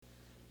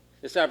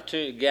this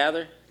opportunity to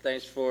gather.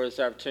 Thanks for this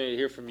opportunity to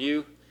hear from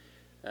you.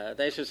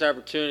 Thanks for this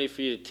opportunity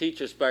for you to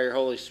teach us by your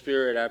Holy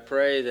Spirit. I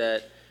pray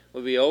that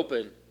we'll be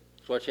open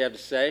to what you have to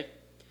say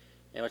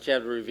and what you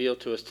have to reveal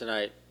to us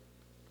tonight.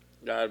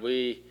 God,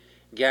 we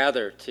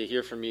gather to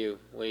hear from you.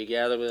 We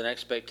gather with an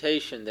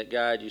expectation that,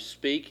 God, you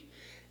speak,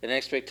 an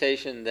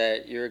expectation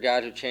that you're a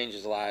God who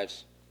changes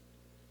lives.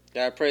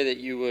 God, I pray that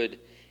you would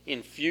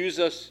infuse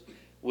us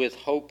with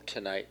hope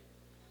tonight.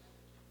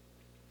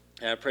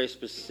 And I pray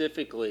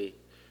specifically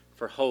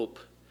for hope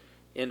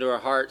into our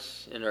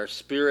hearts, into our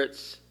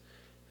spirits.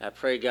 I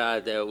pray,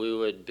 God, that we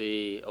would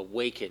be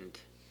awakened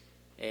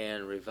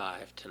and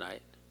revived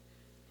tonight.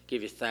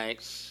 Give you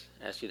thanks.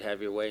 Ask you to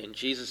have your way. In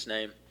Jesus'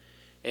 name,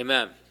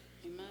 amen.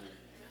 Amen.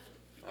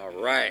 All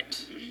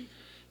right.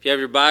 If you have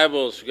your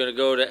Bibles, we're going to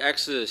go to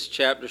Exodus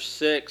chapter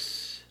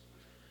 6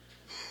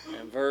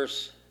 and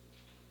verse,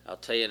 I'll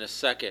tell you in a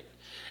second.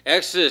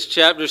 Exodus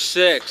chapter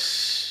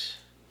 6.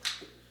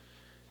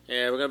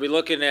 Yeah, we're going to be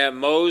looking at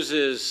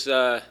Moses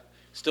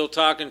still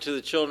talking to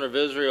the children of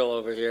Israel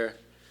over here.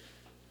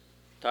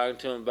 Talking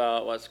to them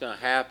about what's going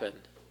to happen.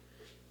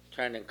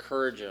 Trying to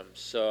encourage them.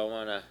 So I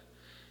want to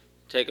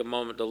take a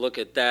moment to look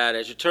at that.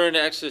 As you turn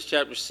to Exodus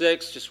chapter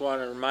 6, just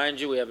want to remind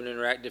you we have an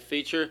interactive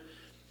feature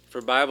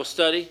for Bible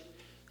study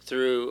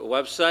through a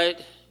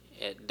website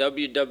at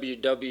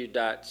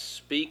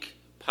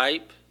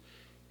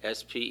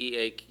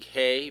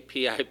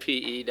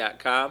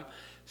www.speakpipe.com,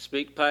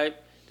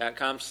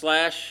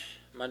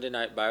 speakpipe.com/Monday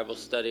Night Bible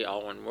Study,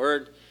 all one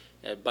word.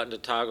 A button to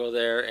toggle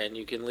there, and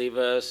you can leave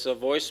us a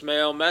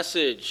voicemail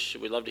message.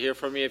 We'd love to hear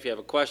from you. If you have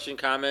a question,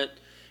 comment,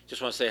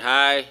 just want to say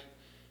hi,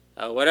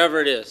 whatever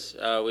it is,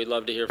 we'd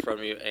love to hear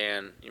from you,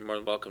 and you're more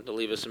than welcome to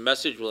leave us a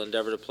message. We'll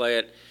endeavor to play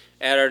it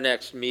at our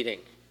next meeting.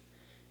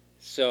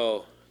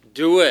 So,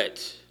 do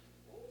it.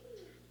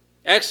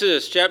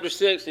 Exodus chapter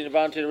 6, you need to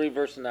volunteer to read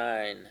verse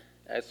 9.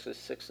 Exodus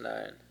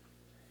 6:9.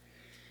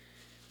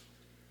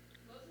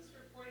 Moses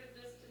reported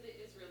this to the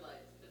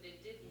Israelites, but they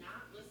did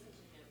not listen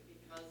to him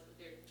because of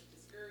their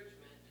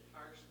discouragement and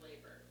harsh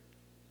labor.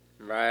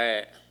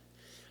 Right.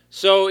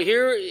 So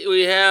here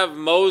we have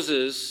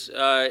Moses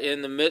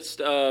in the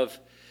midst of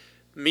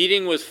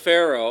meeting with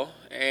Pharaoh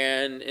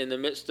and in the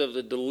midst of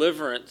the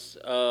deliverance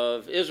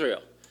of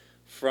Israel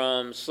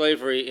from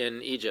slavery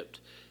in Egypt.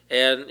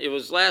 And it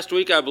was last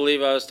week, I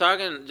believe, I was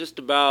talking just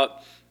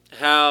about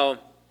how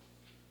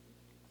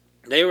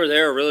they were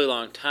there a really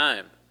long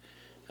time.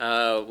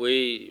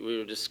 We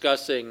were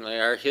discussing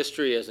our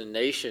history as a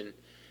nation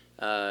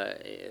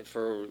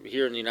for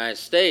here in the United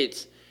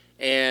States,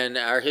 and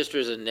our history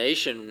as a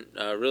nation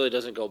really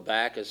doesn't go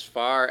back as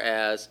far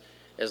as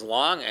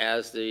long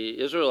as the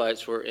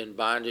Israelites were in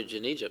bondage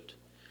in Egypt.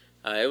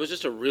 It was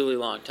just a really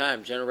long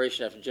time.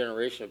 Generation after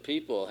generation of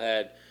people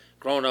had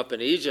grown up in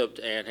Egypt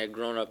and had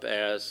grown up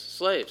as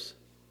slaves.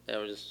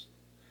 That was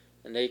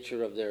the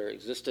nature of their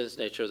existence,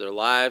 nature of their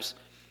lives.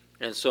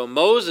 And so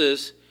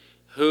Moses,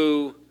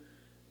 who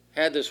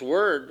had this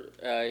word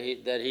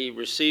that he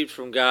received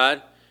from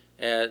God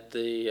at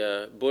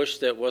the bush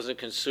that wasn't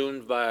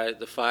consumed by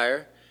the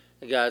fire,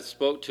 God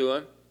spoke to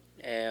him,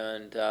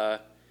 and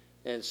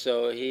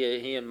so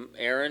he and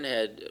Aaron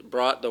had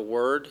brought the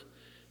word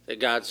that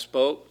God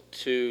spoke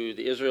to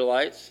the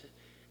Israelites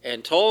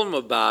and told them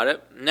about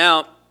it.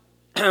 Now,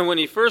 when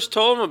he first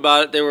told them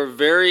about it, they were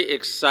very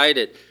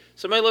excited.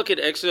 Somebody look at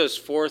Exodus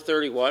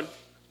 4:31.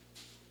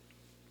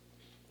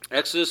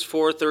 Exodus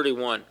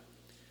 4:31.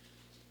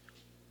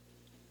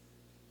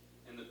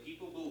 And the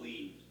people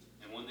believed,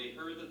 and when they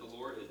heard that the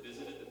Lord had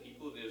visited the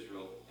people of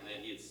Israel, and that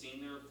he had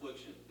seen their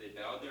affliction, they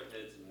bowed their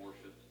heads and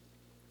worshipped.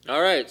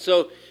 All right,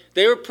 so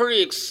they were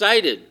pretty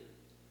excited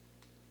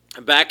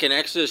back in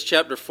Exodus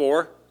chapter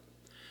 4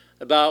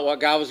 about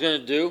what God was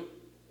going to do.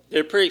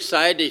 They're pretty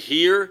excited to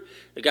hear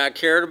that God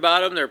cared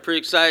about them. They're pretty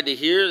excited to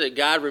hear that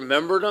God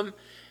remembered them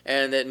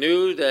and that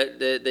knew that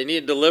they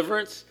needed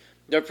deliverance.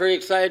 They're pretty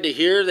excited to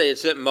hear they had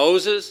sent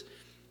Moses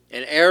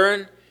and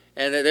Aaron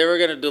and that they were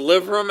going to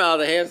deliver them out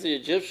of the hands of the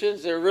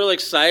Egyptians. They were really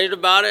excited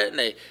about it,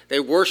 and they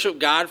worshiped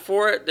God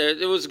for it.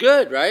 It was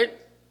good, right?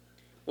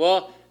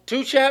 Well,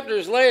 2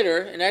 chapters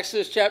later, in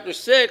Exodus chapter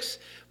 6,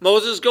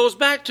 Moses goes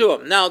back to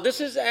them. Now, this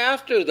is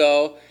after,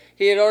 though,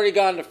 he had already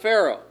gone to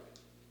Pharaoh.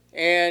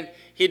 And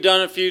he'd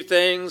done a few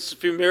things, a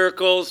few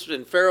miracles,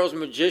 and Pharaoh's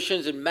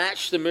magicians had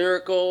matched the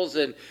miracles,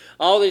 and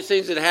all these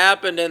things had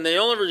happened. And the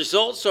only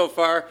result so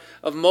far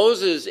of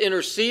Moses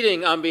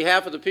interceding on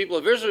behalf of the people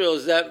of Israel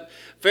is that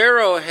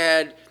Pharaoh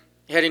had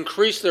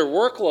increased their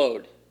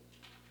workload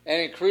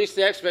and increased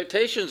the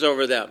expectations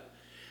over them.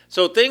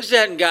 So things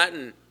hadn't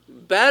gotten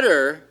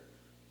better,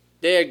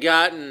 they had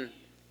gotten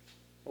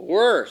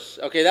worse.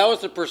 Okay, that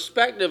was the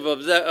perspective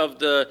of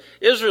the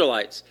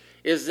Israelites,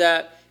 is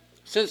that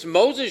since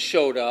Moses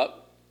showed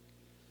up,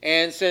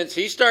 and since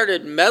he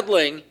started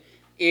meddling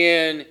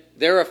in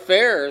their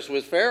affairs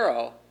with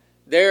Pharaoh,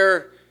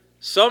 their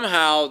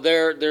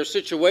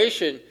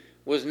situation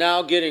was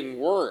now getting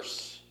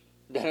worse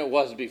than it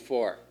was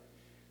before.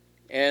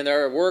 And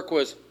their work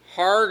was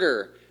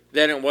harder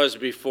than it was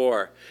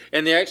before.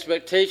 And the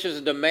expectations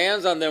and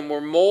demands on them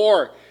were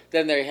more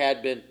than they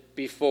had been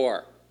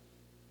before.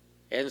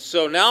 And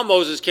so now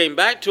Moses came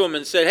back to him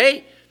and said,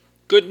 hey,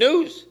 good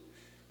news.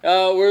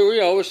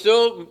 We're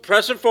still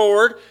pressing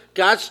forward.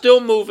 God's still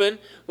moving.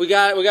 We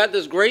got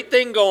this great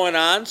thing going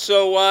on.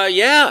 So,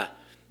 yeah.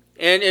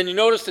 And you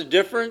notice the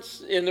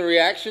difference in the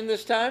reaction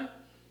this time?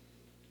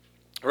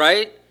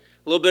 Right?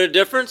 A little bit of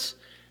difference.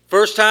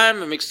 First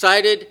time, I'm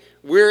excited.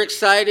 We're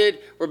excited.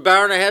 We're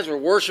bowing our heads. We're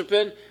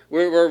worshiping.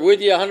 We're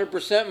with you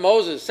 100%.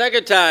 Moses.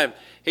 Second time,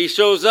 he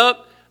shows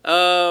up.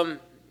 They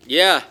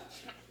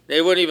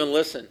wouldn't even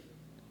listen.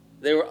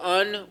 They were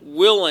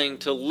unwilling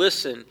to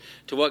listen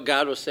to what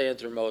God was saying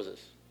through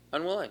Moses.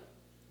 Unwilling.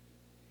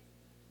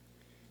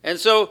 And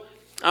so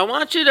I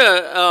want you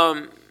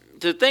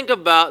to think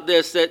about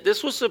this, that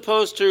this was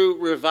supposed to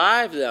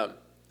revive them.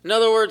 In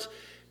other words,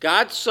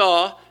 God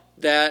saw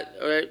that,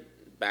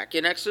 back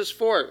in Exodus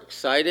 4,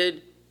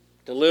 excited,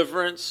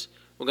 deliverance,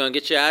 we're going to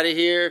get you out of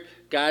here.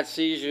 God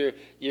sees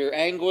your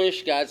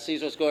anguish. God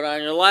sees what's going on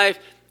in your life.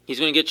 He's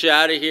going to get you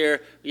out of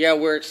here. Yeah,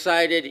 we're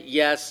excited.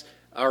 Yes,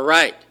 all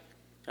right.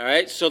 All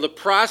right, so the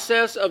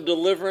process of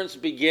deliverance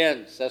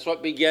begins. That's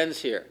what begins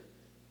here.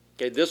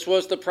 Okay, this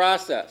was the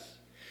process.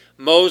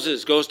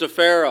 Moses goes to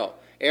Pharaoh.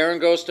 Aaron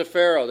goes to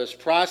Pharaoh. This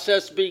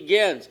process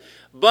begins.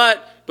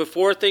 But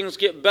before things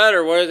get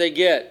better, what do they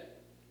get?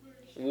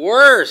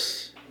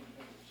 Worse.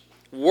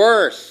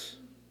 Worse.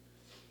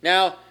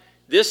 Now,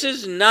 this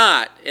is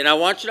not, and I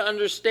want you to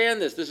understand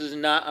this is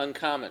not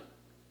uncommon.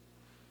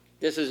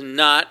 This is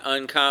not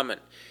uncommon.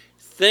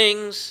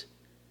 Things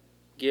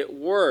get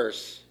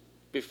worse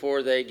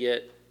before they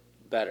get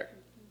better.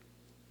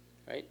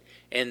 Right?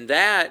 And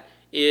that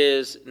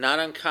is not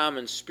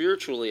uncommon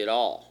spiritually at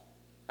all.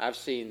 I've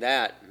seen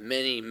that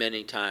many,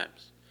 many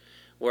times.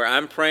 Where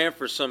I'm praying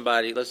for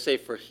somebody, let's say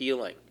for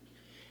healing.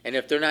 And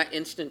if they're not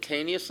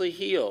instantaneously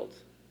healed,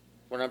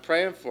 when I'm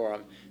praying for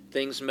them,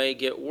 things may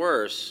get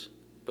worse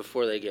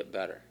before they get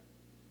better.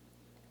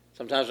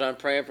 Sometimes when I'm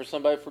praying for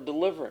somebody for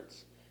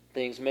deliverance,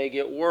 things may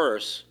get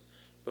worse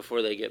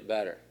before they get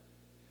better.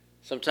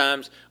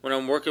 Sometimes when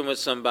I'm working with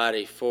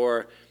somebody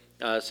for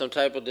some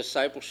type of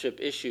discipleship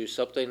issue,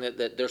 something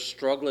that they're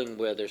struggling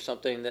with or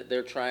something that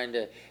they're trying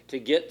to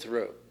get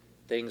through,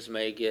 things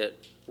may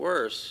get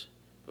worse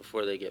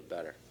before they get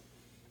better.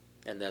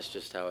 And that's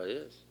just how it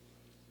is.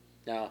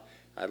 Now,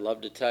 I'd love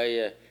to tell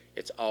you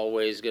it's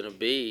always going to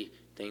be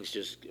things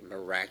just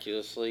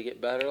miraculously get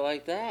better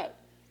like that.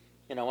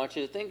 And I want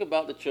you to think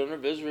about the children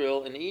of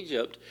Israel in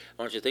Egypt.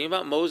 I want you to think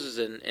about Moses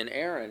and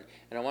Aaron.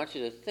 And I want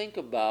you to think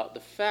about the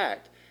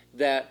fact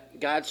that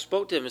God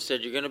spoke to him and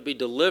said, you're going to be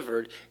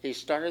delivered. He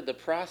started the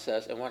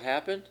process, and what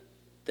happened?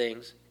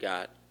 Things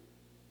got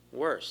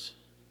worse.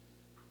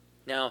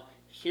 Now,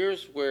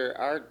 here's where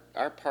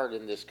our part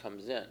in this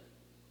comes in.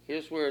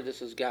 Here's where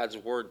this is God's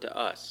word to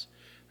us.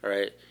 All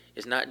right?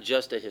 It's not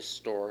just a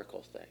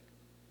historical thing.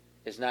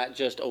 It's not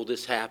just,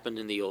 this happened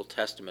in the Old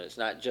Testament. It's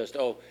not just,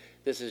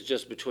 this is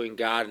just between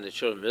God and the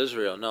children of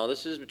Israel. No,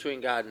 this is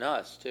between God and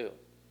us, too.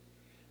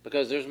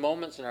 Because there's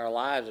moments in our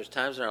lives, there's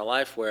times in our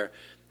life where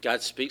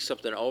God speaks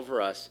something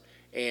over us,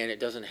 and it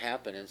doesn't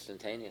happen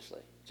instantaneously.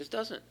 It just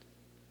doesn't.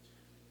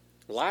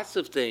 Lots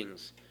of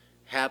things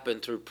happen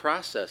through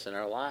process in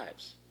our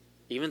lives.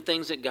 Even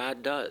things that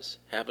God does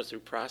happen through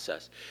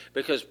process.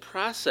 Because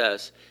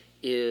process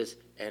is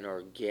an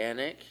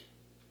organic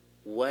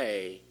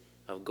way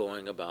of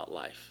going about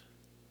life.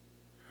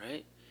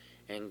 Right?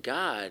 And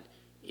God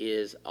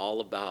is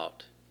all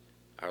about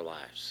our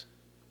lives.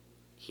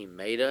 He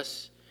made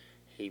us.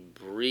 He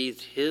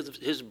breathed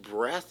his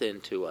breath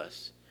into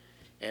us.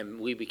 And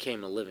we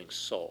became a living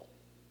soul.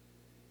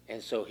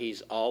 And so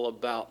he's all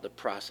about the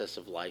process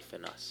of life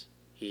in us.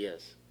 He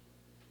is.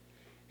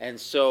 And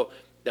so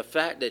the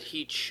fact that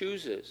he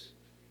chooses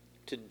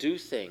to do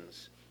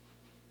things,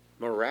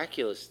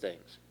 miraculous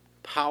things,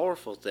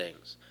 powerful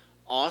things,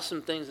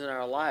 awesome things in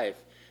our life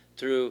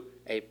through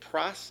a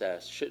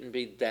process shouldn't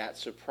be that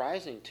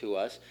surprising to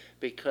us,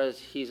 because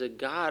he's a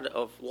God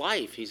of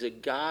life. He's a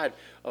God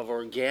of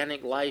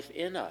organic life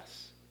in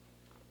us.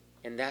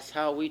 And that's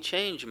how we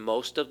change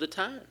most of the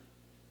time.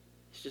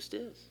 It just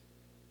is.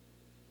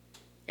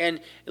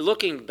 And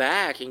looking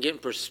back and getting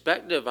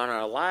perspective on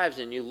our lives,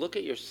 and you look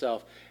at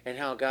yourself and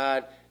how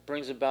God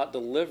brings about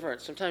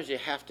deliverance, sometimes you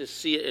have to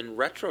see it in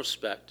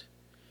retrospect,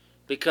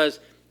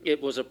 because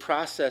it was a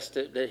process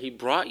that he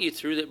brought you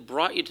through that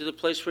brought you to the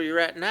place where you're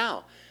at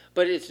now.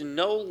 But it's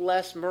no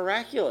less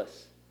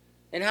miraculous.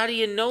 And how do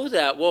you know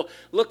that? Well,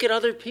 look at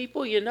other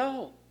people you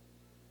know.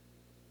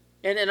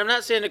 And I'm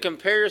not saying to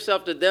compare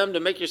yourself to them to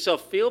make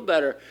yourself feel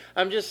better.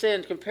 I'm just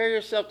saying compare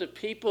yourself to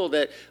people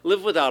that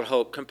live without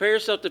hope. Compare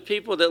yourself to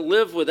people that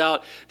live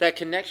without that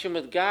connection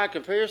with God.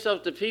 Compare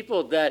yourself to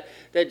people that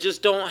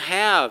just don't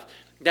have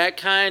that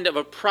kind of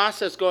a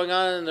process going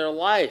on in their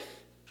life.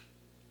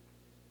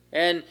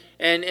 And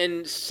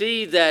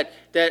see that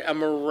a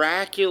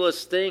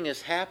miraculous thing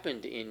has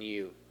happened in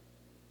you.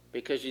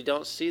 Because you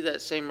don't see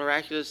that same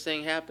miraculous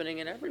thing happening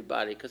in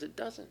everybody, because it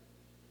doesn't.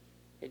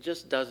 It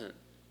just doesn't.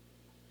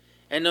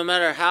 And no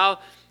matter how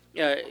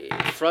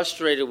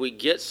frustrated we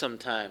get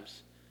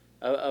sometimes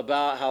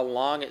about how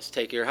long it's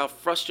taking, or how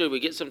frustrated we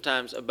get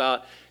sometimes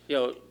about,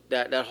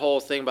 that whole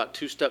thing about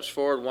 2 steps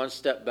forward, 1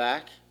 step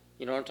back.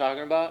 You know what I'm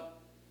talking about?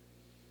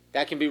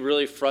 That can be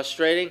really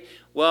frustrating.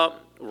 Well,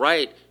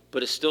 right,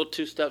 but it's still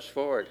 2 steps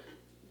forward.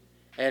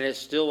 And it's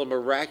still a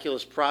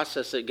miraculous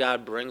process that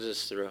God brings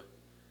us through.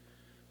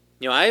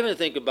 I even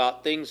think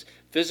about things,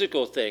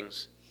 physical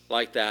things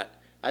like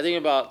that. I think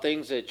about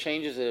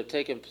changes that have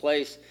taken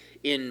place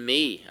in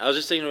me. I was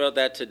just thinking about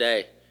that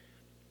today.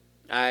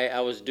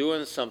 I was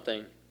doing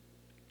something,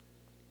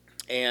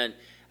 and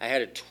I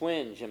had a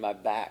twinge in my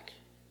back.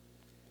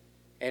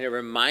 And it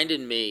reminded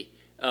me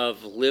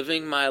of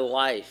living my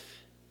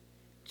life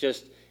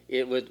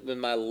with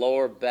my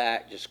lower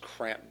back just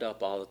cramped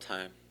up all the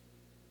time.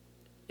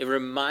 It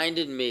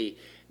reminded me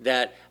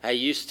that I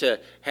used to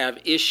have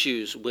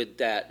issues with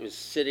that, with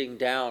sitting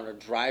down or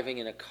driving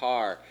in a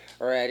car,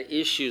 or I had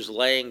issues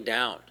laying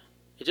down.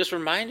 It just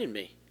reminded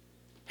me.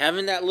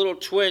 Having that little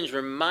twinge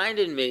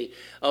reminded me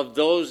of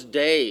those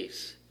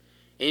days.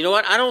 And you know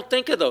what? I don't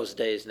think of those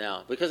days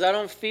now because I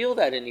don't feel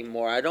that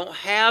anymore. I don't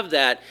have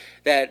that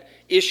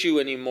issue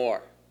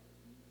anymore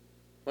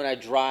when I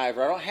drive,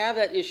 or I don't have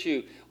that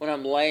issue when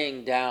I'm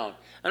laying down.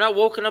 I'm not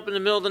woken up in the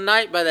middle of the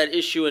night by that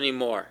issue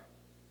anymore.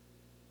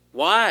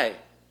 Why?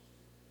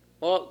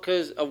 Well,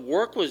 because a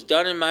work was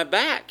done in my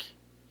back.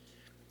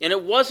 And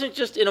it wasn't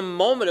just in a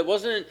moment. It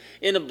wasn't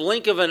in a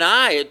blink of an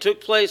eye. It took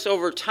place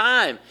over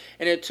time.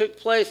 And it took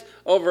place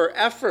over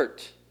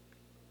effort.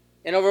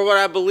 And over what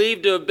I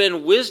believe to have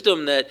been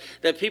wisdom that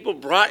people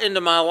brought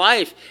into my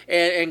life.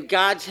 And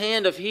God's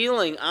hand of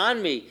healing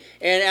on me.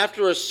 And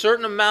after a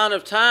certain amount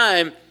of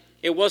time,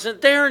 it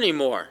wasn't there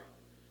anymore.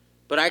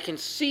 But I can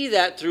see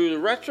that through the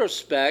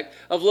retrospect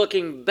of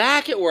looking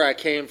back at where I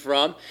came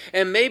from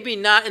and maybe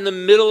not in the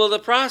middle of the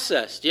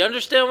process. Do you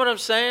understand what I'm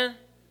saying?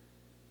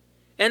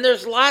 And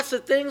there's lots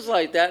of things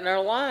like that in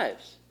our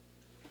lives.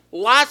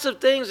 Lots of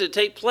things that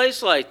take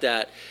place like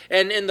that.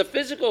 And the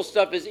physical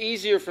stuff is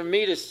easier for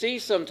me to see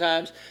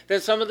sometimes than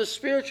some of the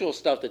spiritual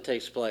stuff that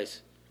takes place.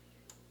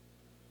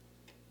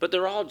 But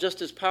they're all just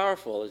as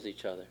powerful as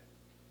each other.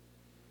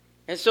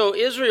 And so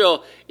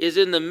Israel is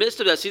in the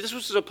midst of that. See, this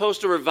was supposed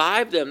to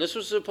revive them. This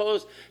was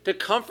supposed to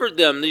comfort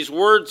them, these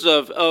words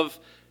of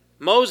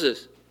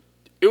Moses.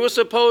 It was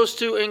supposed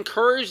to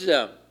encourage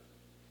them.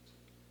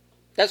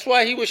 That's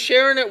why he was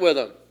sharing it with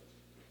them.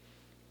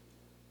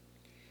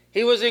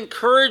 He was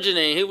encouraging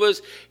it.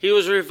 He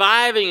was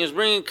reviving. He was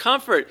bringing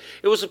comfort.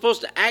 It was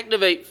supposed to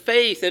activate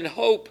faith and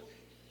hope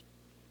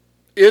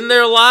in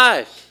their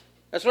lives.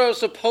 That's what it was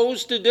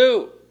supposed to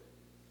do.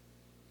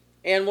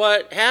 And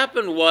what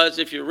happened was,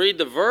 if you read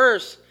the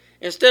verse,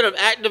 instead of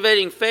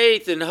activating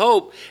faith and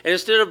hope, and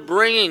instead of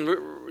bringing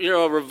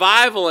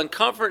revival and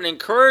comfort and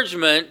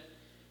encouragement,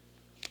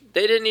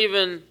 they didn't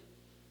even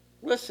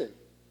listen.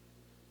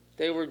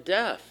 They were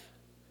deaf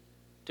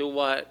to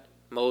what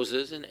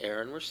Moses and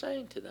Aaron were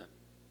saying to them.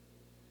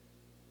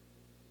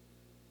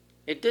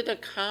 It didn't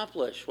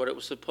accomplish what it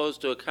was supposed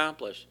to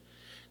accomplish.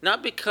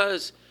 Not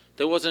because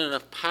there wasn't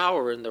enough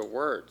power in their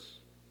words.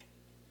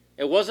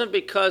 It wasn't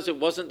because it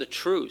wasn't the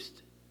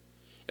truth.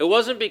 It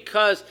wasn't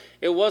because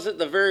it wasn't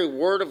the very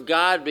word of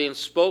God being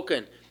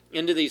spoken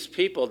into these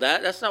people.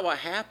 That's not what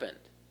happened.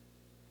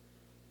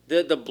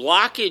 The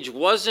blockage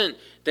wasn't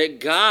that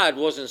God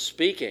wasn't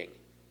speaking.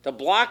 The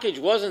blockage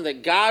wasn't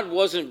that God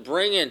wasn't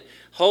bringing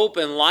hope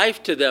and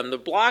life to them. The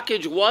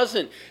blockage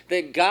wasn't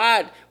that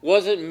God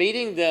wasn't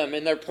meeting them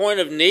in their point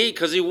of need,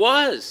 because he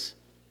was.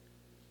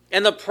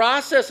 And the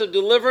process of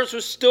deliverance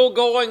was still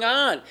going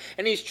on.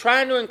 And he's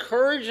trying to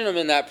encourage them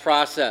in that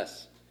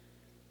process.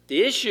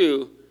 The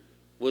issue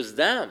was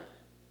them.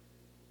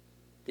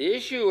 The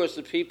issue was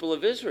the people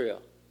of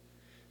Israel.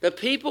 The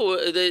people,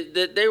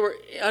 that they were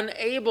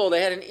unable,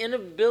 they had an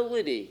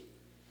inability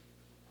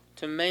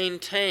to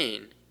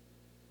maintain.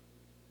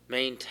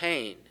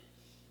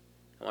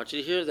 I want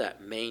you to hear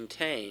that.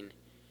 Maintain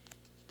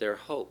their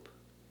hope.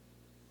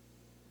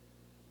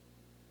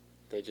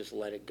 They just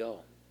let it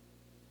go.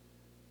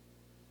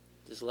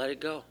 Just let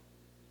it go.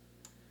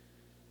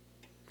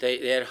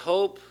 They had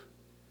hope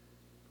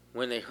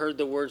when they heard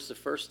the words the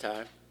first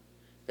time.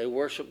 They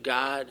worshiped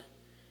God.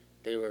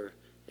 They were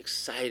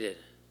excited.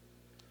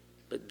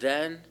 But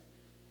then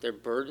their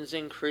burdens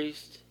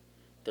increased.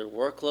 Their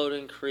workload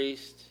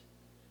increased.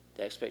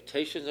 The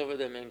expectations over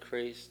them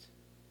increased.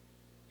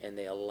 And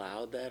they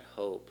allowed that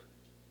hope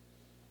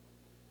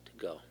to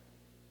go.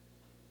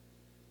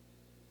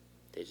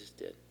 They just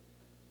did.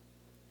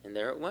 And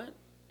there it went.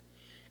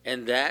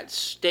 And that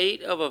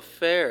state of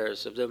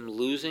affairs, of them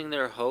losing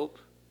their hope,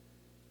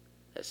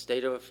 that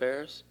state of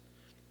affairs,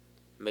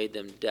 made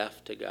them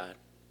deaf to God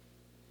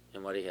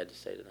and what he had to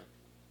say to them.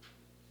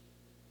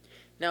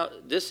 Now,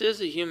 this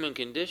is a human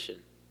condition.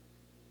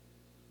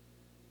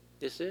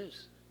 This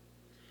is.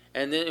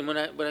 And then when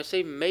I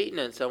say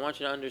maintenance, I want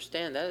you to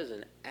understand that is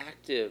an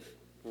active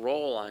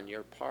role on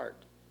your part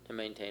to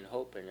maintain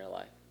hope in your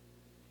life.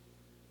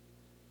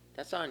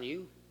 That's on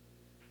you.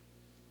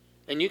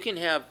 And you can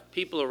have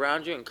people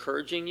around you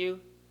encouraging you,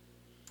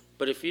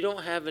 but if you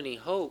don't have any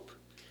hope,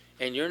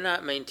 and you're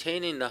not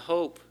maintaining the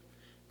hope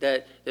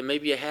that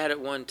maybe you had at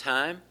one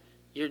time,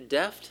 you're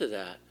deaf to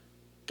that.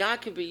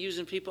 God could be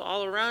using people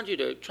all around you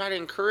to try to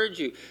encourage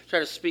you, try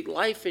to speak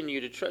life in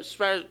you, to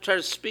try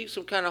to speak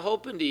some kind of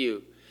hope into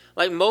you.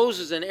 Like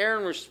Moses and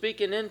Aaron were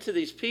speaking into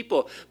these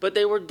people, but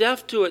they were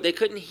deaf to it. They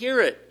couldn't hear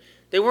it.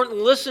 They weren't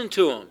listening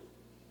to them.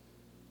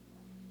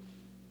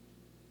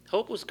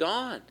 Hope was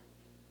gone.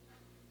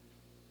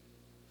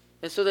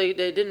 And so they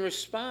didn't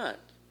respond.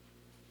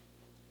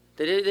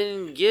 They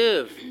didn't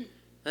give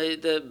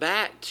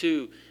back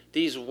to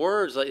these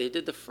words like they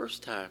did the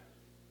first time.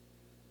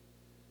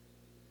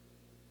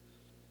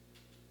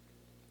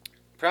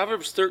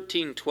 Proverbs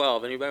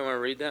 13:12. Anybody want to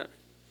read that?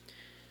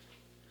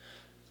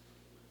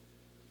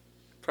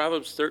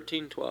 Proverbs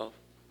 13:12.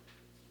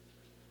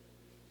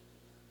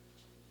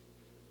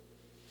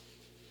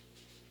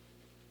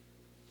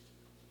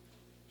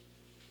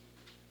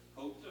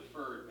 Hope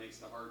deferred makes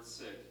the heart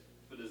sick,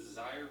 but a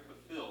desire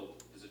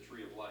fulfilled is a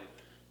tree of life.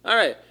 All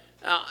right.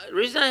 The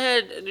reason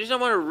I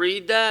want to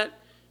read that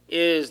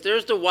is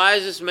there's the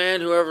wisest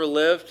man who ever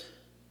lived.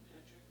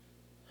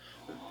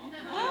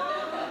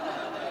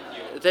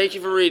 Thank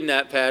you for reading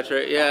that,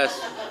 Patrick. Yes.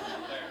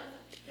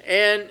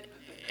 And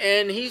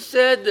he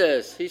said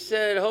this. He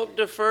said, hope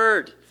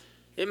deferred.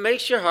 It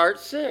makes your heart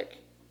sick.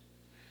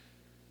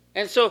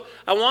 And so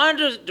I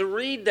wanted to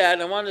read that,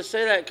 and I wanted to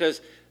say that because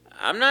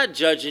I'm not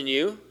judging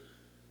you.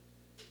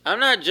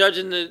 I'm not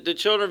judging the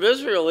children of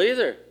Israel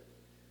either.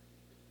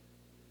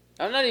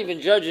 I'm not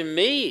even judging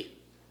me.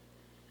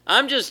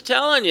 I'm just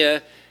telling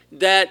you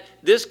that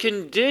this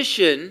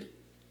condition,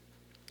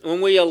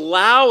 when we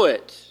allow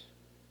it,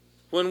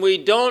 when we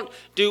don't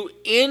do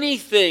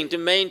anything to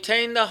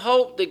maintain the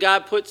hope that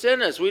God puts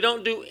in us, we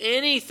don't do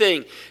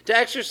anything to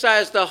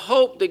exercise the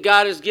hope that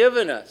God has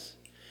given us.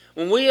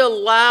 When we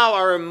allow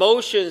our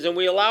emotions and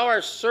we allow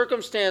our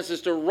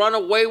circumstances to run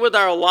away with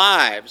our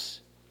lives,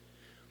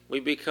 we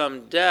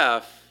become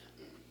deaf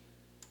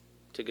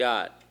to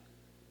God.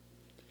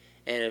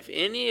 And if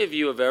any of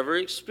you have ever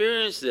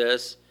experienced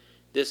this,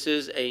 this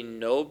is a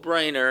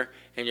no-brainer,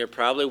 and you're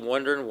probably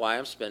wondering why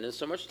I'm spending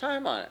so much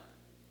time on it.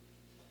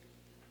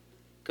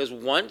 Because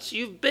once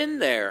you've been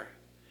there,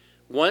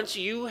 once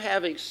you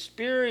have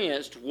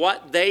experienced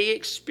what they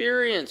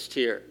experienced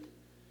here,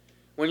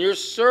 when your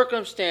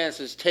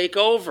circumstances take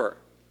over,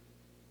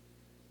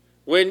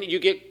 when you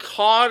get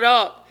caught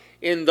up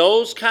in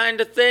those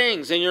kind of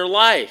things in your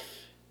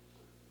life,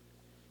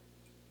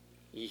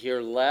 you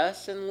hear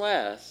less and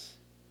less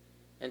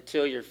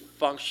until you're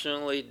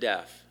functionally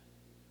deaf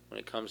when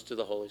it comes to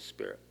the Holy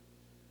Spirit.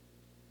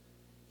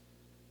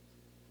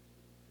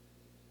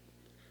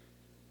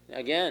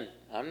 Again,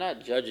 I'm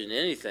not judging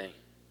anything.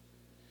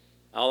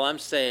 All I'm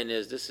saying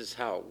is this is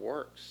how it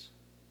works.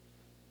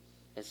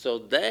 And so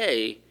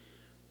they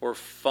were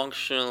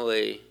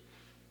functionally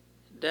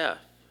deaf.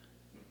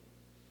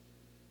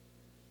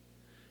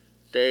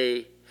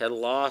 They had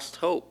lost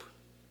hope.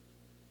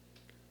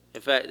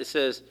 In fact, it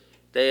says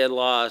they had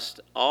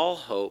lost all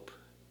hope.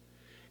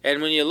 And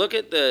when you look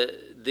at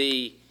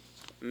the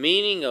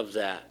meaning of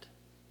that,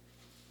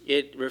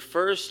 it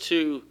refers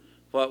to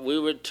what we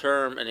would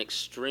term an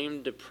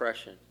extreme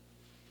depression.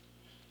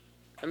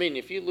 I mean,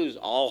 if you lose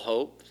all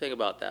hope, think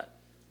about that.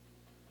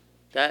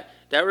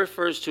 That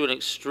refers to an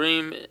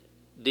extreme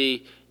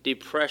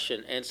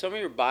depression. And some of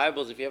your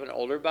Bibles, if you have an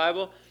older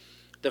Bible,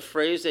 the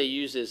phrase they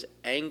use is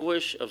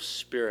anguish of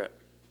spirit,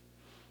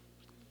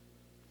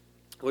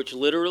 which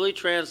literally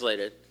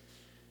translated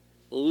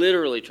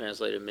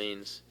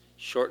means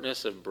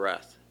shortness of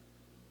breath.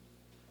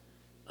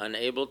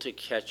 Unable to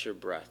catch your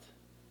breath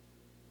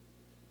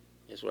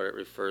is what it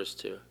refers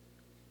to.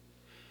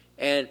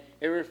 And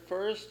it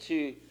refers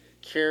to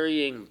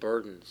carrying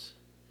burdens.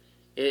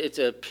 It's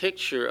a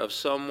picture of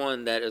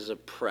someone that is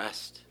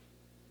oppressed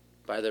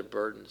by their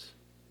burdens.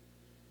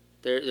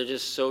 They're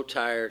just so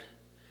tired,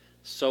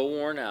 so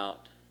worn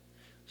out,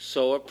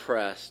 so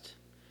oppressed,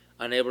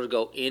 unable to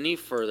go any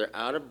further,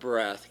 out of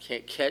breath,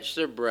 can't catch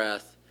their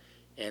breath,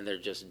 and they're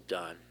just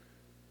done.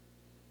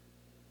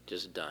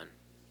 Just done.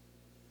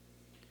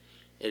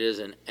 It is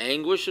an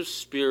anguish of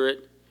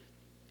spirit,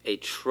 a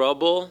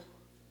trouble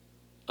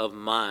of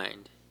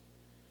mind,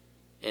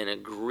 and a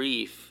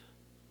grief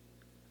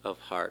of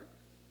heart.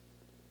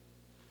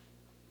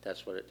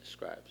 That's what it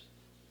describes.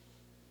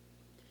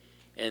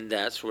 And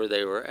that's where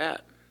they were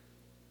at.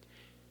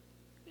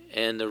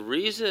 And the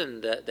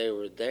reason that they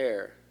were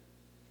there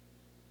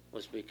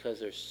was because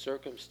their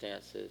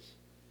circumstances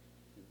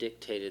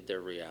dictated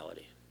their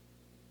reality.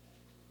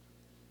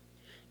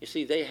 You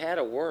see, they had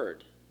a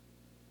word.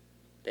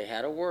 They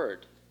had a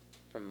word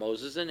from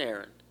Moses and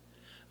Aaron,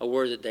 a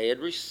word that they had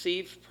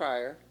received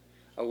prior,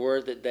 a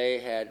word that they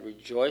had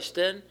rejoiced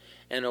in,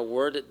 and a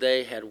word that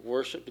they had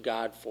worshiped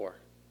God for.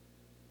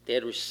 They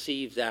had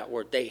received that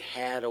word. They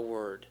had a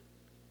word.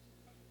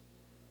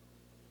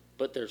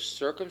 But their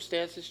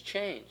circumstances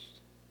changed.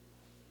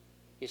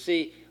 You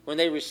see, when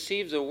they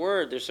received the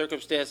word, their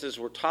circumstances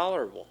were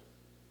tolerable.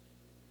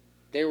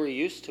 They were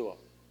used to them.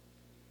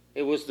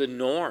 It was the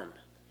norm.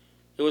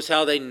 It was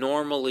how they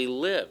normally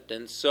lived.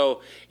 And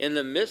so in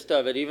the midst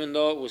of it, even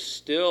though it was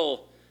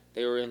still,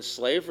 they were in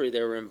slavery,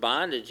 they were in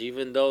bondage,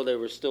 even though they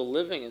were still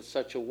living in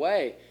such a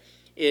way,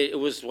 it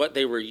was what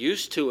they were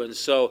used to. And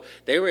so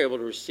they were able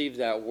to receive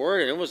that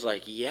word. And it was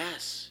like,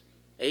 yes,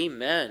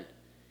 amen.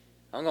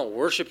 I'm going to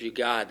worship you,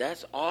 God.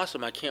 That's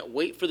awesome. I can't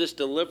wait for this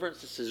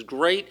deliverance. This is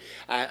great.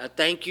 I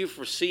thank you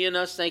for seeing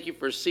us. Thank you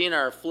for seeing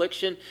our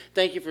affliction.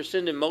 Thank you for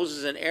sending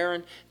Moses and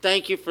Aaron.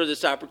 Thank you for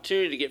this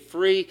opportunity to get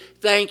free.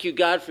 Thank you,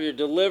 God, for your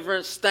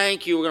deliverance.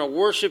 Thank you. We're going to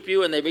worship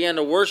you. And they began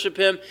to worship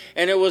him.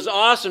 And it was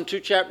awesome. 2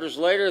 chapters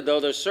later, though,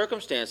 their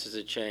circumstances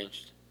had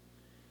changed.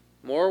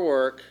 More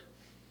work,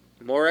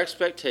 more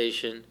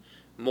expectation,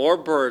 more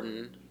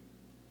burden.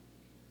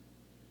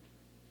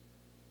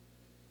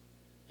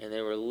 And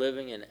they were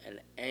living in an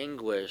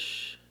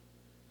anguish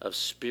of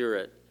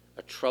spirit,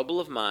 a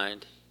trouble of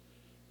mind,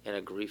 and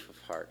a grief of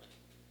heart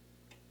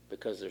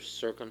because their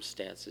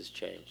circumstances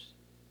changed.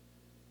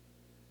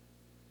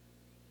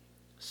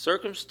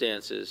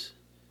 Circumstances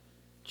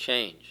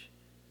change.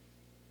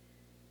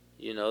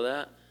 You know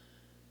that?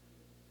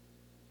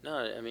 No,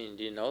 I mean,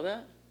 do you know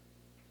that?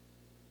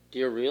 Do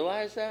you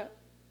realize that?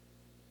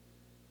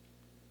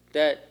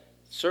 That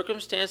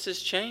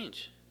circumstances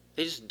change.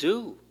 They just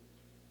do.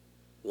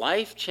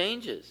 Life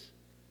changes.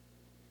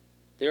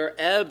 There are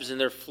ebbs and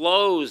there are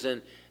flows,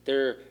 and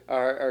there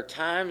are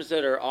times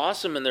that are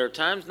awesome and there are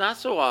times not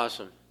so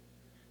awesome.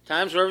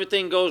 Times where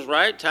everything goes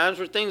right, times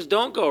where things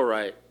don't go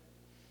right.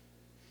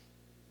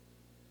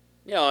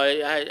 You know,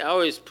 I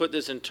always put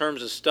this in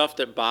terms of stuff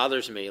that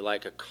bothers me,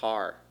 like a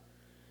car.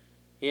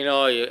 You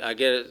know, I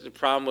get a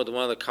problem with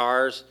one of the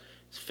cars,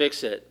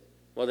 fix it.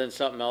 Well, then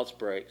something else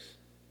breaks.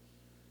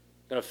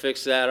 Gonna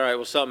fix that. All right,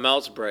 well, something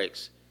else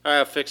breaks. All right,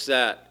 I'll fix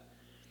that.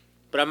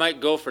 But I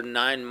might go for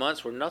 9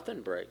 months where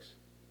nothing breaks,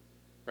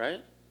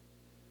 right?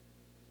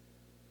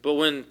 But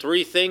when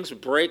 3 things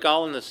break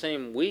all in the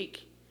same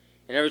week,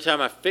 and every time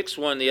I fix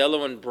one, the other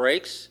one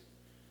breaks,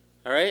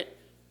 all right?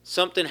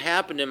 Something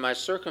happened in my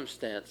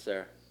circumstance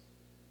there.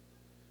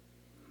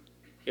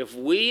 If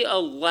we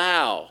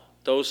allow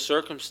those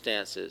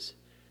circumstances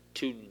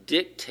to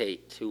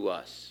dictate to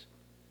us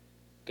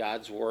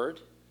God's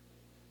word,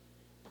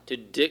 to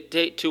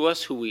dictate to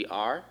us who we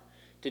are,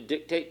 to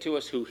dictate to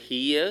us who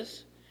he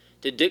is,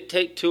 to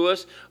dictate to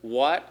us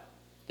what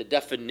the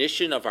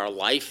definition of our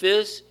life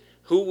is,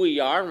 who we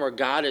are and where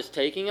God is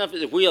taking us.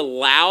 If we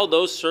allow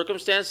those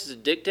circumstances to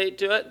dictate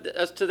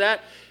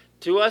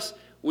to us,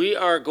 we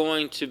are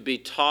going to be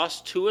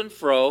tossed to and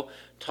fro,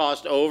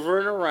 tossed over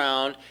and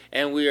around,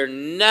 and we are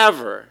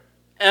never,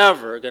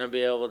 ever going to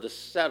be able to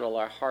settle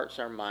our hearts,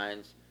 our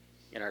minds,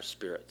 and our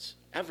spirits.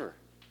 Ever.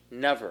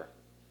 Never.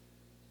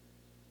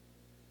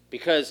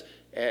 Because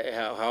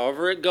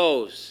however it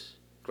goes,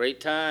 great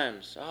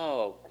times,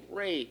 oh,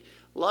 great.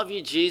 Love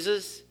you,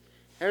 Jesus.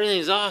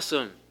 Everything's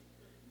awesome.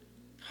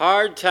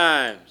 Hard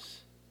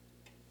times.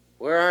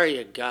 Where are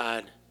you,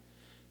 God?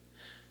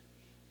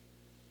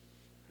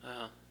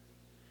 Well,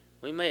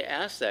 we may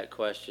ask that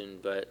question,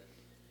 but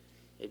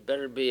it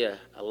better be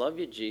I love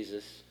you,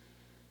 Jesus.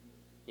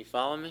 You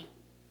follow me?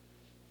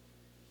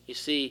 You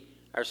see,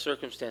 our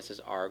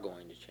circumstances are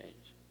going to change.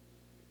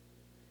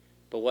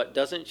 But what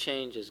doesn't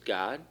change is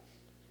God,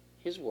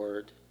 his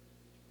word,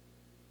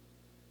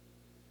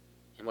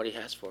 and what he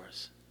has for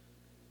us,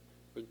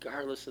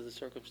 regardless of the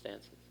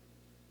circumstances,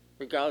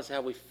 regardless of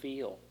how we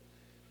feel,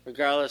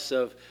 regardless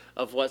of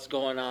what's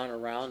going on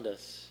around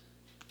us.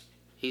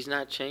 He's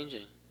not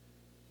changing.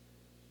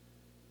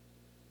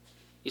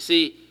 You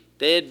see,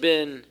 they had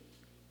been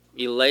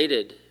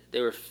elated.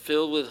 They were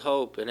filled with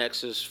hope in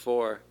Exodus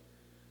 4,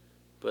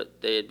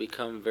 but they had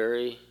become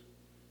very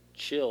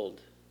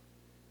chilled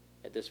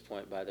at this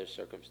point by their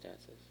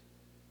circumstances,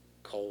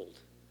 cold.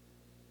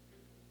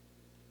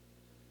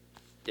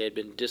 They had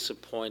been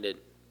disappointed.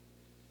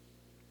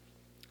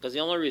 Because the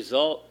only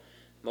result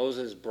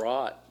Moses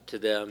brought to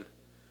them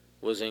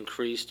was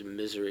increased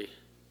misery.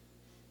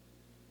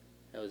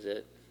 That was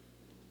it.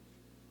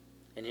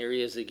 And here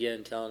he is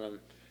again telling them,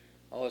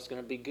 oh, it's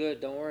going to be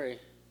good, don't worry.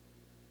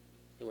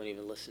 They wouldn't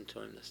even listen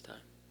to him this time.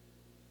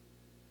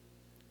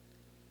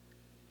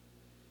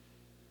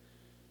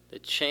 The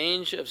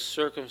change of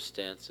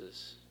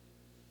circumstances,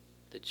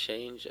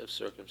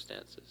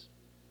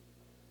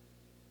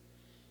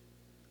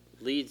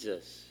 leads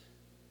us,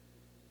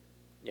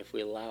 if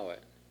we allow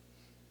it,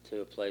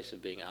 to a place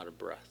of being out of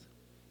breath.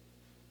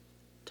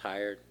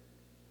 Tired,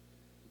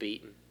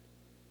 beaten,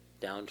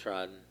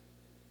 downtrodden,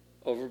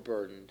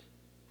 overburdened,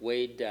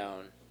 weighed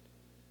down,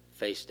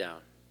 face down.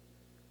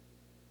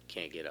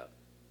 Can't get up.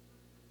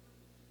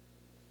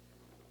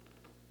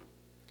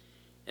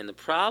 And the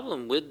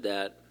problem with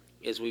that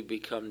is we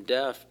become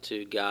deaf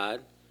to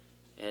God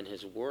and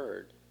his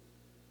word.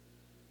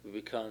 We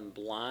become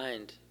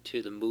blind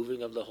to the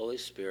moving of the Holy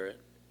Spirit.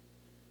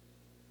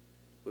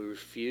 We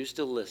refuse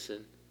to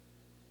listen,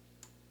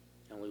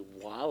 and we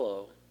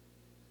wallow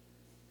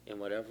in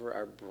whatever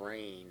our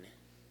brain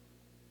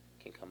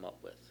can come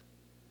up with,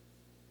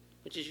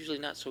 which is usually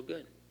not so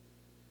good.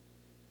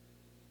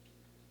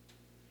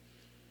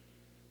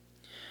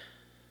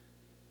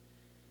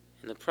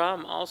 And the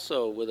problem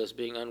also with us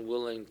being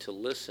unwilling to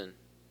listen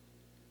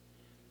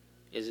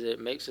is that it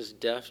makes us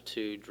deaf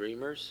to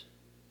dreamers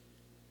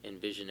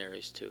and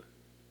visionaries too.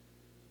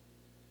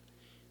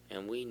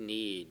 And we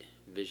need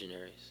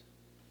visionaries.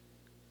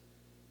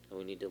 And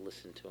we need to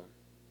listen to them.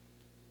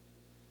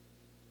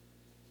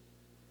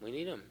 We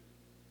need them.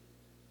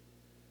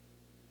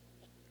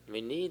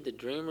 We need the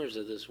dreamers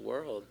of this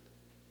world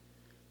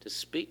to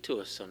speak to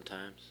us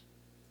sometimes.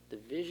 The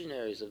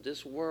visionaries of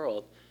this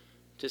world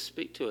to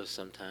speak to us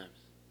sometimes.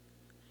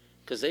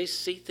 Because they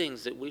see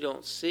things that we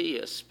don't see,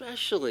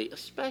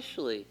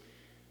 especially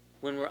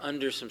when we're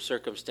under some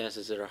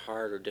circumstances that are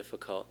hard or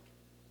difficult.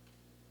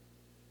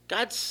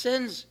 God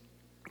sends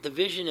the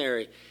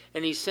visionary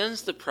and he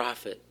sends the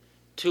prophet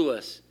to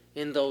us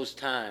in those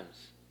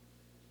times.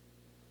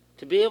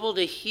 To be able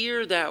to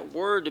hear that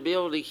word, to be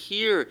able to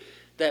hear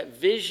that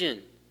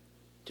vision,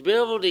 to be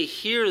able to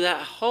hear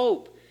that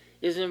hope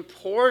is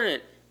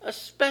important,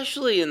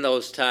 especially in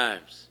those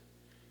times.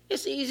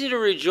 It's easy to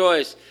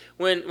rejoice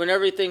when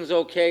everything's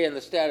okay in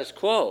the status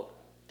quo.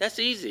 That's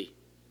easy.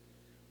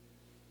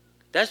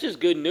 That's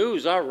just good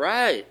news. All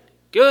right.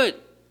 Good.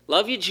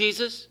 Love you,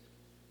 Jesus.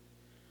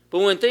 But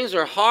when things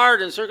are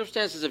hard and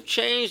circumstances have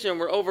changed and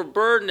we're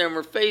overburdened and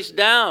we're faced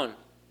down,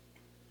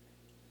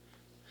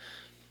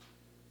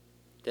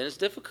 then it's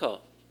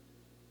difficult.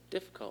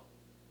 Difficult.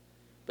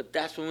 But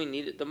that's when we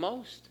need it the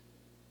most.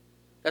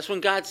 That's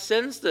when God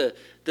sends the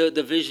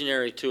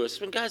visionary to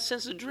us. When God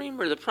sends the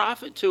dreamer, the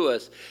prophet to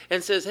us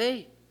and says,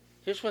 hey,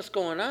 here's what's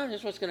going on.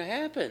 Here's what's going to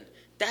happen.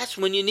 That's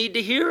when you need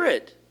to hear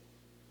it.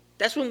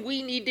 That's when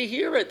we need to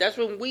hear it. That's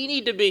when we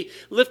need to be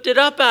lifted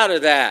up out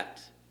of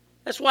that.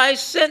 That's why I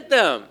sent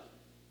them.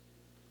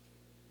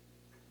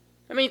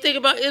 I mean, think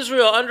about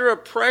Israel under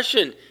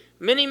oppression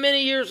many,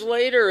 many years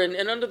later and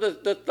under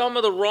the thumb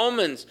of the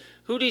Romans.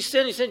 Who did he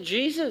send? He sent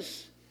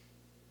Jesus.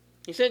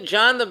 He sent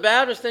John the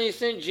Baptist, then he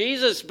sent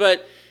Jesus.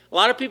 But a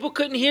lot of people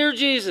couldn't hear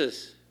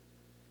Jesus.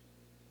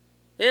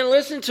 They didn't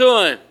listen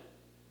to him.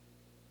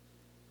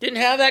 Didn't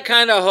have that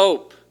kind of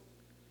hope.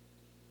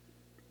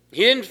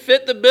 He didn't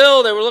fit the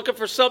bill. They were looking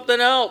for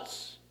something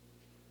else.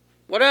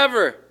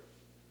 Whatever.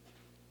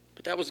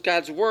 But that was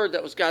God's word.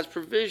 That was God's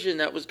provision.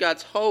 That was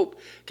God's hope.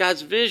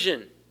 God's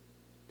vision.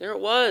 There it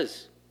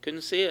was.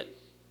 Couldn't see it.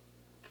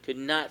 Could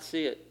not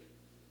see it.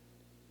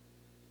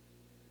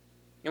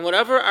 And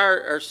whatever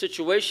our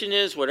situation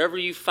is, whatever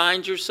you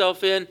find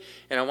yourself in,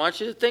 and I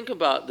want you to think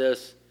about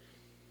this,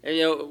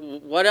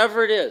 and,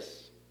 whatever it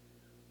is,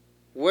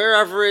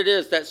 wherever it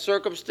is, that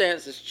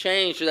circumstance has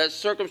changed, or that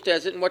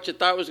circumstance isn't what you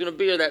thought it was going to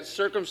be, or that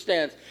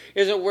circumstance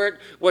isn't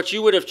what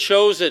you would have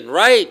chosen.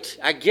 Right,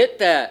 I get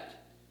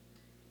that.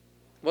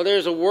 Well,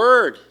 there's a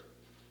word.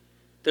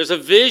 There's a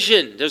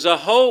vision. There's a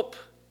hope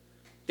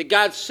that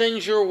God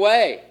sends your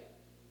way.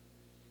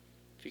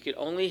 If you could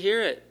only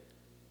hear it.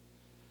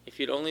 If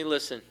you'd only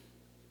listen.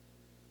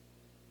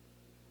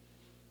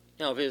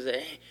 If it was,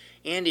 hey,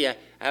 Andy,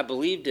 I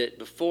believed it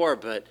before,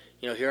 but,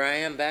 here I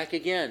am back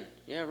again.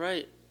 Yeah,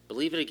 right.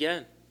 Believe it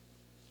again.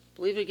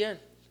 Believe it again.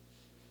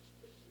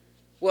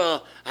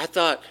 Well, I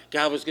thought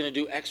God was going to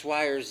do X,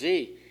 Y, or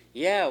Z.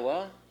 Yeah,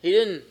 well, he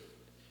didn't.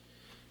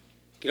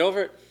 Get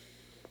over it.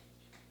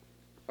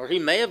 Or he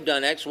may have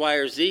done X, Y,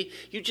 or Z.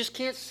 You just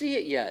can't see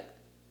it yet.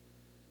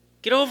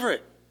 Get over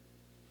it.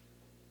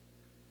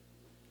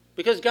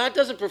 Because God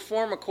doesn't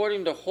perform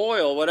according to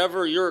Hoyle,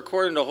 whatever your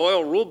according to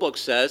Hoyle rule book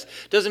says,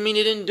 doesn't mean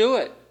he didn't do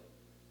it.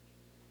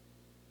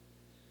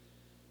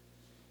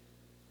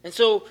 And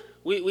so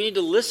we need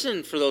to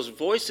listen for those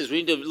voices. We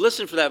need to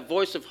listen for that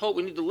voice of hope.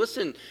 We need to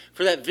listen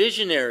for that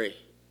visionary.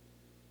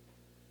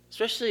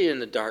 Especially in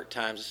the dark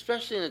times,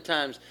 especially in the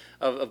times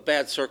of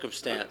bad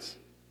circumstance.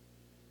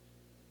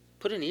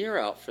 Put an ear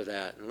out for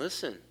that and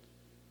listen.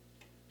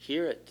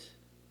 Hear it.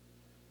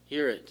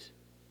 Hear it.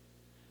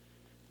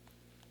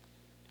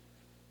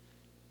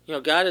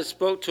 God has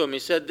spoke to him. He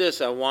said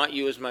this, I want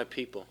you as my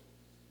people.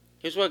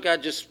 Here's what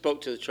God just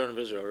spoke to the children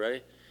of Israel.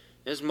 Ready?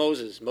 This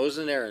is Moses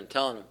and Aaron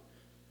telling them.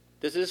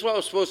 This is what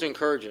was supposed to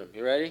encourage them.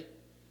 You ready?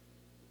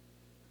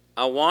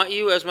 I want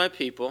you as my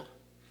people.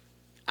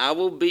 I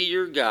will be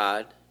your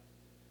God.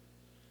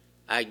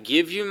 I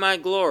give you my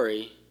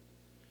glory.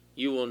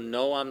 You will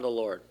know I'm the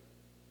Lord.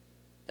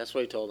 That's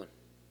what he told them.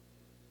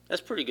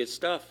 That's pretty good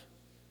stuff.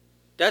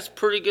 That's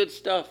pretty good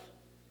stuff.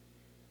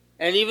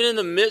 And even in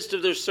the midst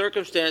of their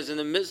circumstance, in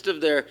the midst of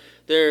their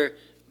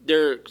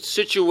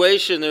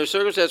situation, their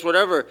circumstance,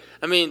 whatever,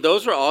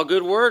 those were all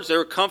good words. They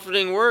were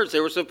comforting words. They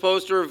were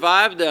supposed to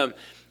revive them.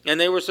 And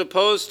they were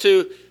supposed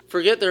to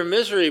forget their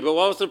misery. But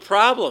what was the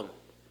problem?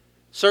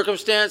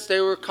 Circumstance,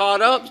 they were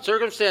caught up.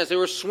 Circumstance, they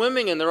were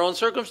swimming in their own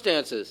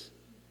circumstances.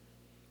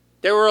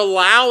 They were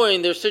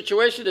allowing their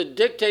situation to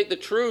dictate the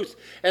truth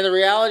and the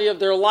reality of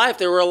their life.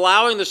 They were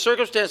allowing the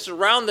circumstances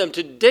around them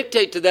to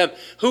dictate to them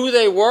who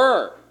they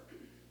were.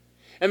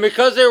 And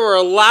because they were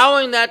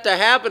allowing that to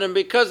happen, and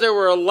because they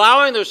were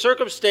allowing their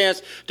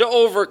circumstance to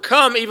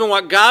overcome even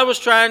what God was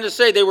trying to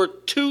say, they were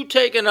too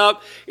taken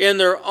up in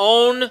their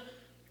own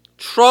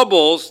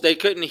troubles. They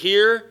couldn't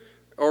hear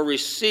or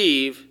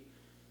receive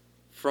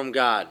from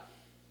God.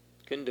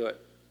 Couldn't do it.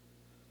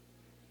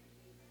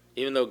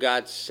 Even though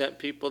God sent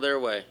people their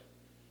way.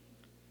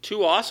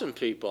 Two awesome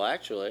people,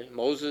 actually,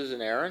 Moses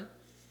and Aaron.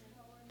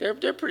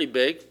 They're pretty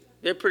big.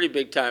 They're pretty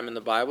big time in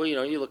the Bible. You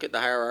know, you look at the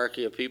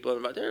hierarchy of people,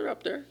 they're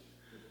up there.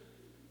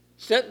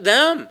 Sent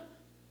them.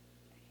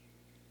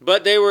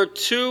 But they were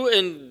too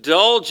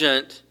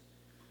indulgent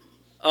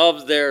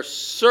of their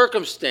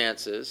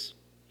circumstances.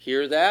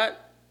 Hear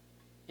that?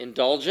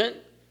 Indulgent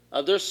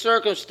of their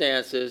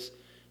circumstances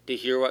to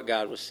hear what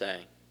God was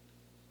saying.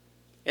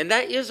 And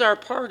that is our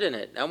part in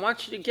it. I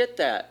want you to get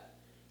that.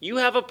 You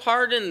have a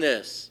part in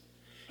this.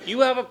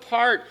 You have a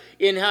part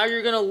in how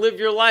you're going to live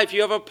your life.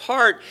 You have a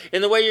part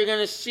in the way you're going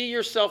to see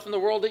yourself in the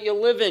world that you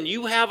live in.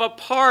 You have a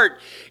part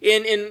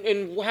in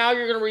how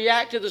you're going to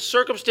react to the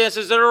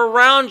circumstances that are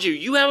around you.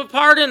 You have a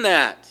part in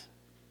that.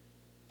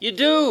 You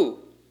do.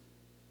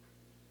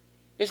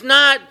 It's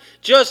not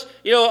just,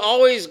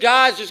 always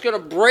God's just going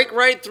to break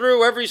right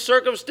through every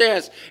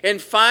circumstance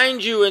and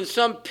find you in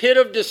some pit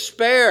of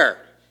despair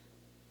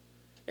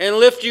and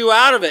lift you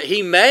out of it.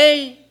 He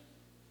may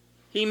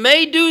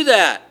do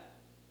that.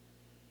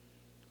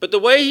 But the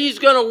way he's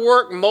going to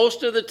work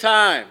most of the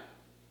time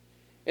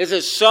is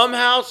that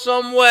somehow,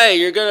 some way,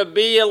 you're going to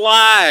be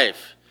alive.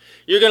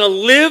 You're going to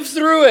live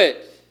through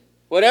it.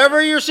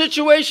 Whatever your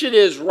situation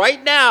is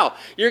right now,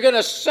 you're going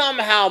to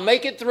somehow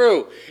make it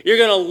through. You're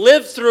going to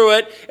live through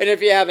it. And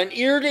if you have an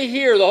ear to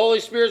hear, the Holy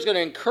Spirit's going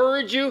to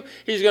encourage you.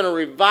 He's going to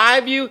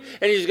revive you.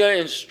 And he's going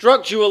to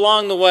instruct you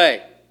along the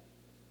way.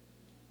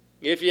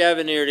 If you have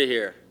an ear to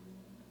hear.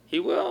 He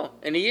will.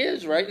 And he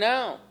is right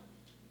now.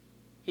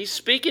 He's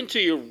speaking to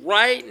you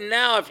right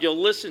now if you'll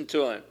listen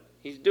to him.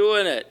 He's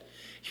doing it.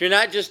 If you're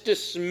not just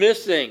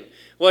dismissing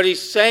what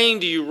he's saying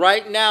to you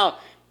right now,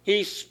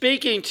 he's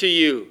speaking to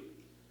you.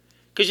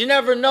 Because you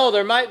never know,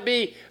 there might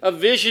be a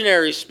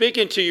visionary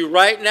speaking to you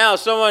right now,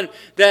 someone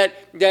that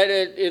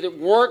it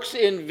works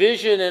in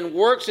vision and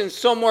works in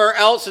somewhere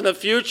else in the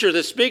future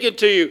that's speaking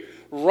to you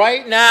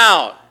right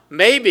now.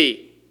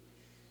 Maybe,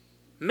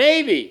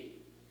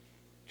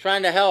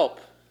 trying to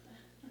help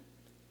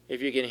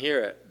if you can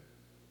hear it.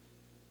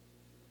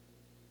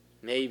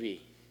 Maybe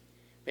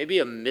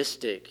a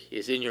mystic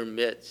is in your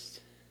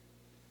midst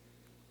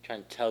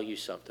trying to tell you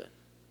something.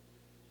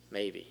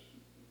 Maybe.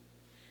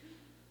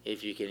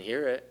 If you can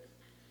hear it.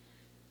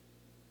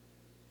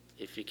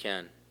 If you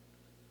can.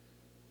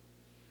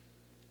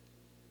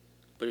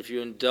 But if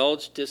you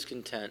indulge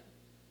discontent,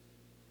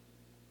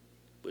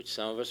 which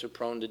some of us are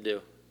prone to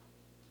do,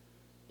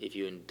 if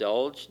you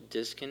indulge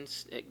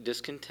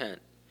discontent,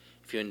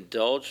 if you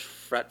indulge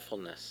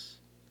fretfulness,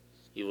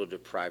 you will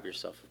deprive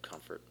yourself of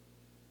comfort.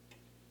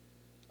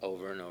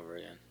 Over and over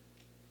again.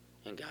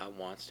 And God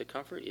wants to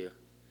comfort you.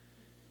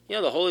 You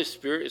know, the Holy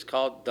Spirit is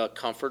called the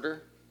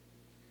Comforter.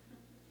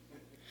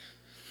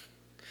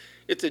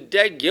 It's a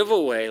dead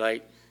giveaway.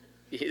 Like,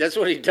 that's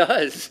what he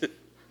does.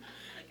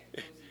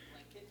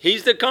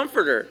 He's the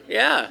Comforter.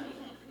 Yeah.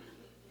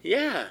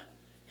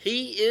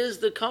 He is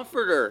the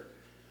Comforter.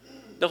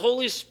 The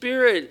Holy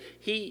Spirit,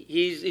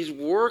 he's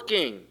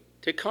working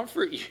to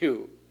comfort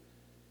you.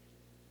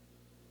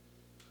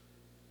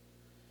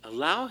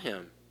 Allow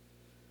him.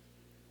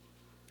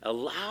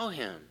 Allow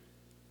him.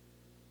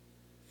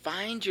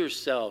 Find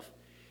yourself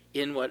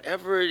in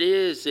whatever it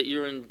is that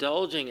you're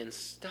indulging and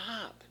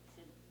stop.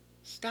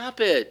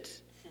 Stop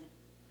it.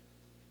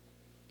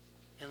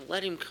 And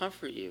let him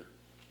comfort you.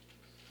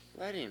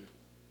 Let him.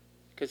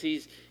 Because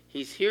he's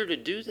here to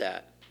do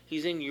that.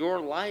 He's in your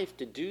life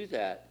to do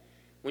that.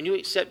 When you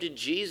accepted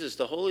Jesus,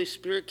 the Holy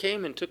Spirit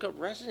came and took up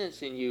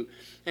residence in you.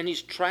 And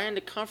he's trying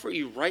to comfort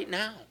you right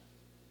now.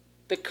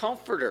 The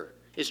Comforter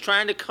is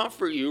trying to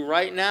comfort you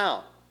right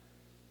now.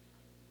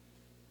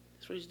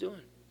 That's what he's doing.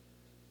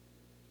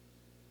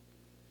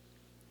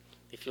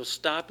 If you'll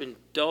stop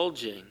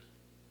indulging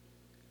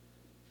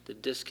the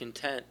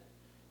discontent,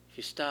 if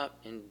you stop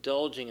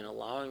indulging and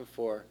allowing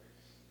for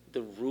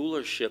the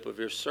rulership of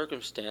your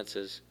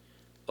circumstances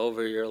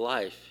over your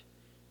life,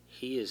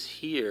 he is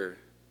here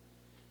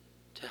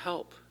to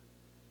help.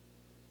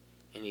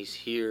 And he's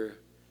here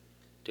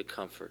to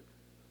comfort.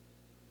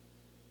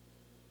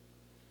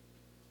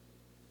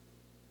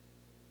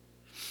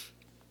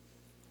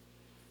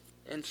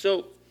 And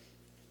so,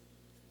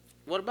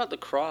 what about the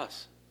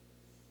cross?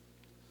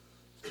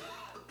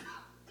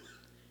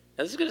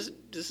 Now this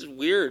is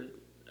weird,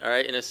 all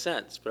right, in a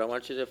sense, but I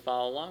want you to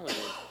follow along with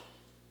me.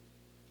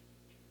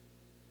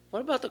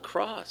 What about the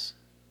cross?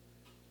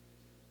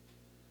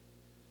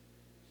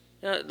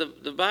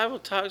 The Bible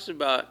talks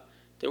about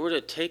that we're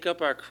to take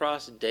up our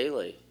cross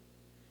daily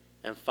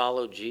and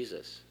follow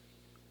Jesus.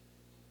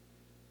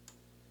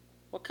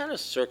 What kind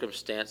of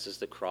circumstance is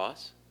the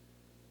cross?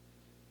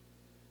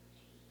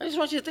 I just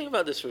want you to think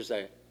about this for a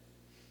second.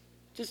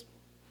 Just,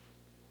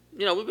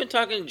 we've been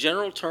talking in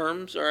general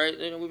terms, all right?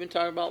 We've been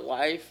talking about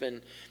life,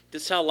 and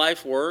this is how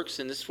life works,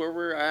 and this is where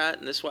we're at,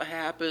 and this is what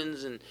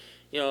happens, and,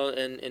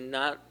 and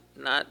not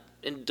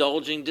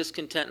indulging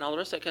discontent and all the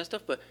rest of that kind of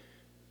stuff. But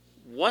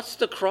what's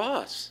the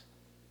cross?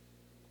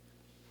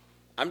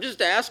 I'm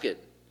just asking.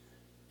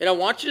 And I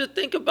want you to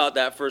think about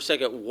that for a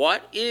second.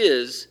 What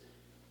is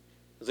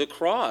the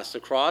cross? The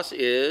cross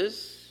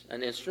is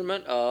an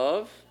instrument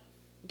of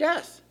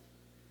death.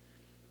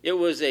 It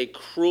was a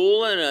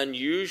cruel and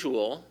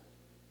unusual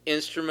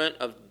instrument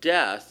of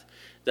death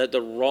that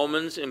the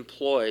Romans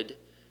employed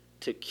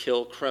to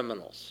kill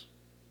criminals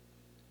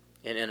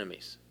and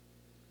enemies.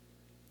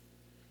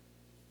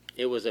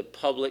 It was a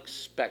public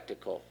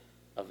spectacle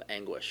of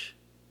anguish,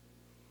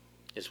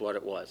 is what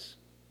it was.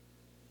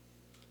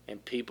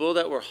 And people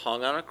that were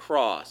hung on a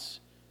cross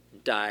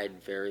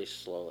died very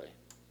slowly.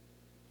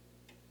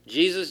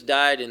 Jesus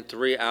died in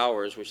 3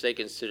 hours, which they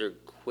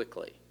considered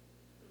quickly.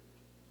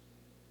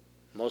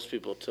 Most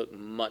people took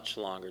much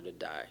longer to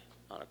die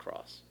on a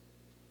cross.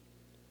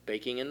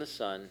 Baking in the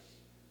sun,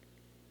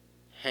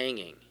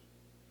 hanging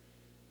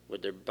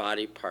with their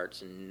body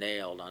parts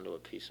nailed onto a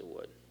piece of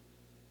wood.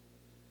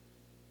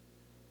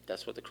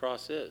 That's what the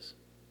cross is.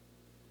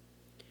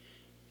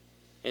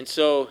 And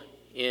so,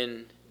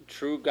 in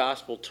true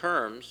gospel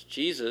terms,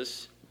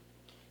 Jesus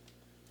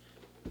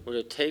were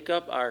to take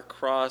up our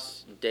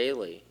cross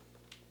daily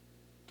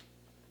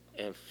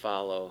and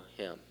follow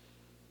him.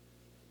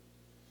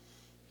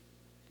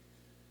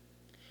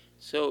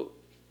 So,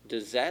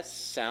 does that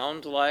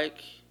sound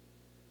like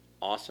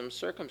awesome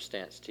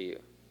circumstance to you?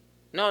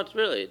 No, it's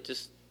really,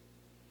 does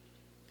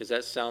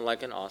that sound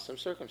like an awesome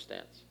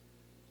circumstance?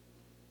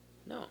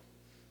 No,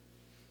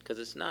 because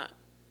it's not.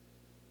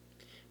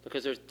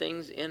 Because there are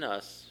things in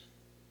us,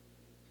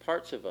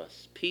 parts of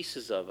us,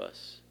 pieces of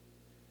us,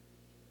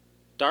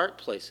 dark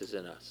places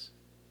in us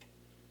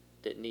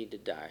that need to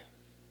die.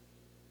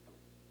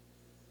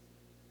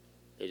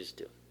 They just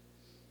do.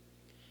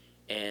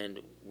 And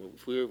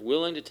if we're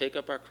willing to take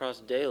up our cross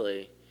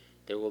daily,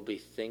 there will be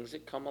things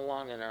that come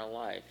along in our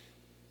life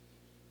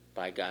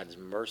by God's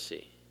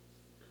mercy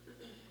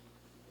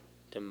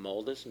to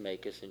mold us,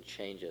 make us, and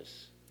change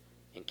us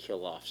and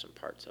kill off some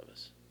parts of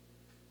us.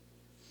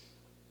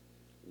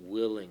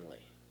 Willingly,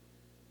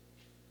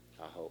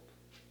 I hope.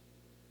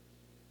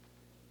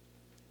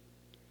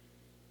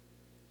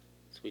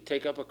 So we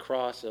take up a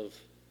cross of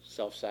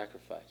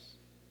self-sacrifice.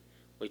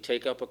 We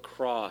take up a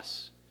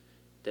cross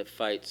that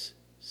fights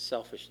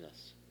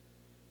selfishness.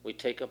 We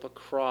take up a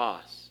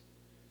cross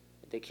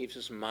that keeps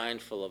us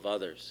mindful of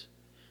others.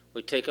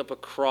 We take up a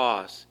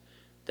cross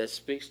that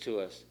speaks to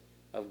us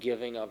of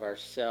giving of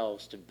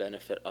ourselves to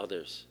benefit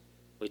others.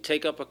 We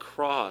take up a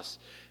cross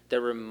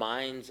that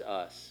reminds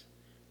us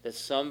that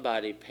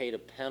somebody paid a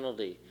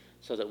penalty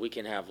so that we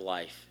can have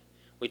life.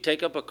 We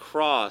take up a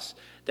cross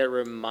that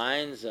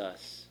reminds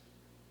us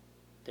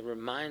that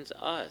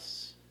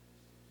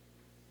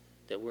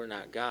we're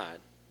not God.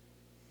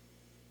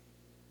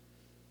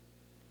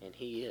 And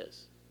he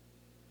is.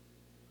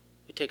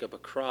 We take up a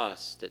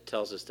cross that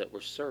tells us that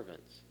we're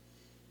servants.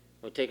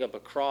 We take up a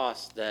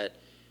cross that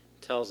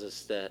tells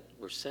us that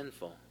we're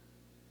sinful,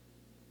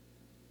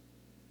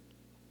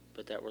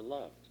 but that we're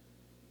loved.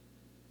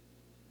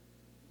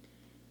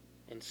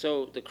 And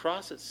so the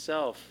cross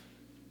itself,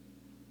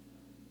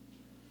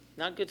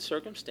 not good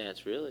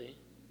circumstance really,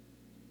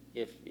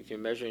 if you're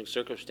measuring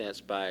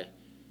circumstance by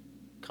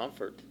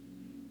comfort.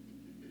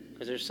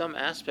 Because there's some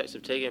aspects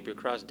of taking up your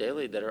cross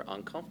daily that are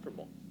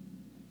uncomfortable.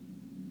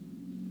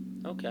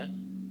 Okay.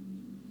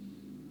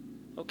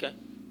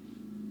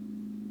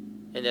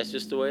 And that's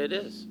just the way it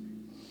is.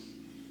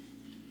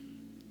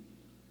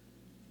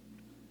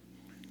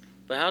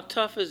 But how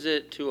tough is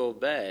it to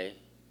obey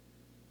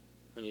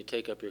when you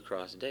take up your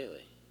cross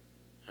daily?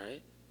 All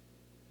right?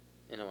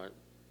 You don't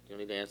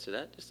need to answer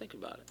that. Just think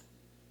about it.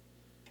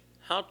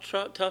 How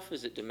tough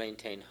is it to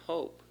maintain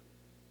hope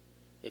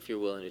if you're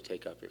willing to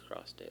take up your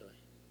cross daily?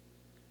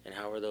 And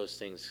how are those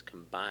things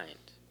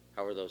combined?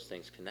 How are those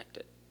things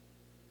connected?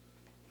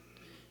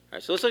 All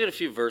right, so let's look at a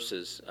few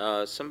verses.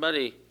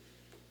 Somebody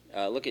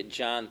look at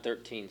John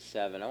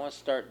 13:7. I want to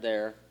start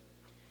there.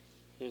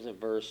 Here's a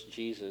verse,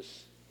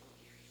 Jesus.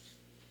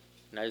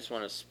 And I just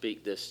want to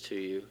speak this to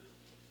you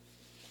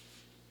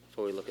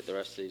before we look at the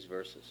rest of these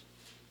verses.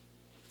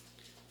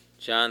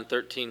 John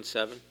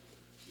 13:7.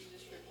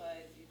 Jesus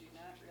replied, "You do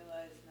not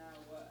realize now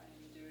what I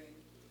am doing,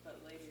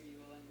 but later you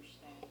will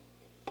understand."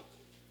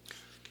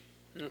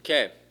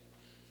 Okay.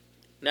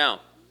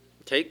 Now,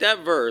 take that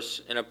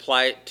verse and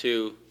apply it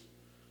to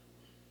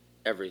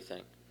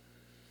everything.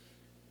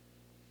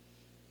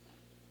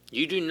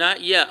 You do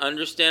not yet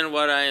understand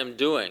what I am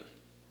doing,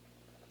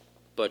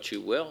 but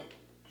you will.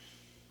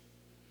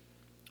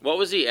 What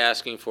was he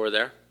asking for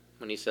there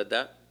when he said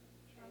that?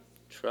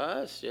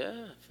 Trust,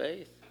 yeah,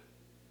 faith.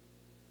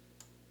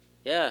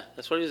 Yeah,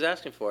 that's what he was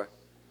asking for.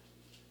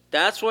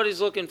 That's what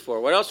he's looking for.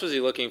 What else was he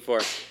looking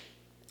for?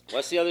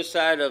 What's the other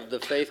side of the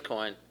faith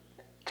coin?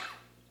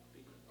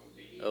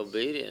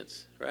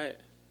 Obedience, right.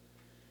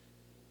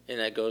 And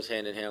that goes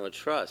hand in hand with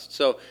trust.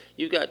 So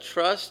you've got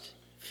trust,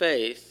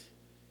 faith,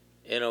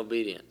 and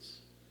obedience.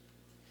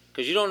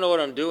 Because you don't know what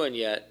I'm doing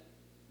yet,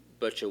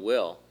 but you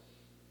will.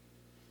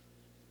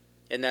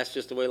 And that's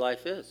just the way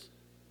life is.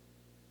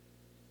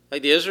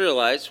 Like the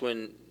Israelites,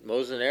 when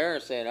Moses and Aaron are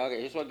saying, okay,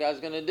 here's what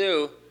God's going to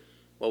do.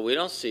 Well, we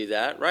don't see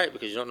that, right,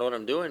 because you don't know what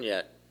I'm doing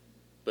yet,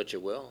 but you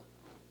will.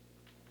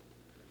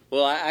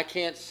 Well, I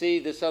can't see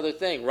this other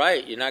thing,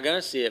 right, you're not going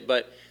to see it,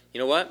 but you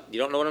know what? You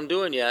don't know what I'm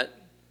doing yet,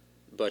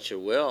 but you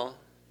will.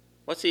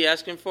 What's he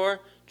asking for?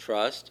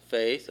 Trust,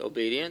 faith,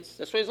 obedience.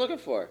 That's what he's looking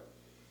for.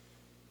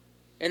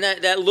 And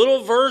that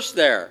little verse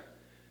there,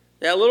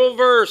 that little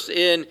verse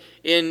in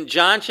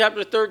John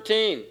chapter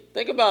 13,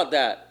 think about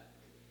that.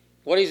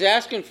 What he's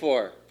asking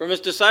for from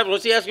his disciples.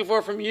 What's he asking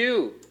for from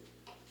you?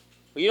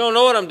 Well, you don't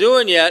know what I'm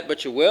doing yet,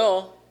 but you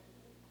will.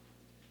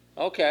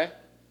 Okay.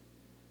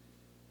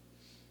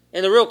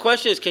 And the real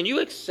question is, can you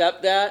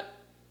accept that?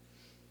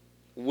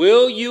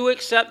 Will you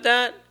accept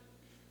that?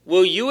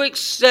 Will you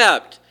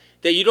accept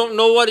that you don't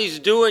know what he's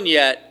doing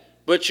yet,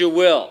 but you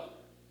will?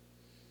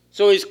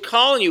 So he's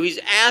calling you, he's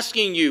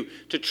asking you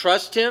to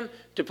trust him,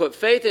 to put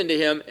faith into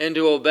him, and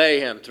to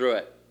obey him through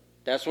it.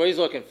 That's what he's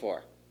looking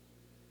for.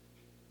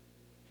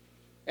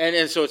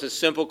 And so it's a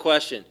simple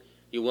question.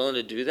 You willing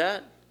to do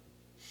that?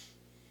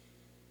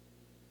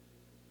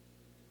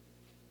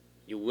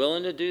 You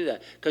willing to do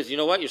that? Because you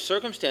know what? Your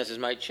circumstances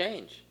might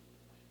change.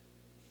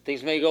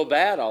 Things may go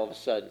bad all of a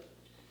sudden.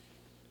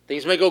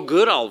 Things may go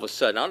good all of a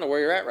sudden. I don't know where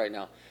you're at right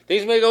now.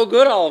 Things may go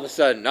good all of a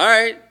sudden. All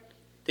right.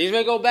 Things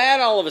may go bad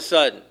all of a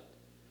sudden.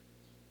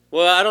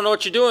 Well, I don't know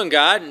what you're doing,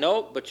 God.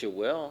 Nope, but you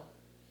will.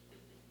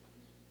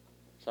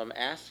 So I'm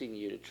asking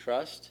you to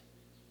trust.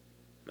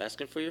 I'm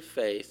asking for your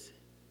faith.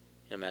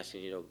 And I'm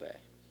asking you to obey.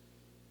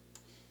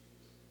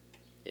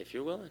 If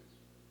you're willing.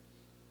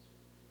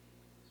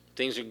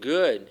 Things are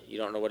good. You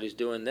don't know what he's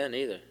doing then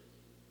either.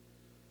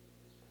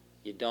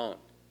 You don't.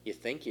 You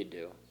think you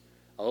do.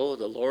 Oh,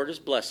 the Lord is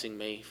blessing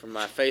me for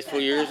my faithful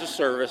years of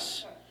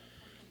service.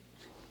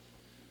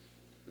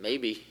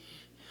 Maybe.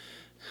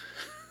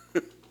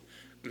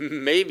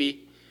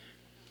 Maybe.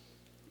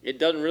 It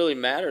doesn't really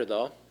matter,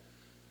 though.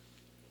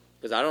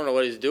 Because I don't know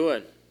what he's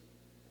doing.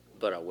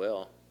 But I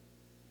will.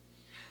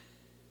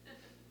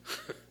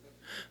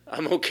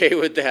 I'm okay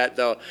with that,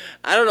 though.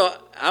 I don't know.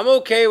 I'm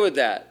okay with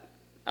that.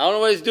 I don't know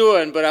what he's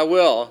doing, but I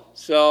will.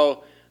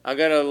 So I'm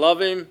going to love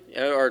him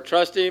or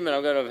trust him, and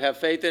I'm going to have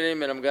faith in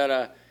him, and I'm going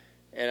to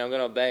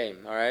obey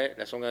him. All right?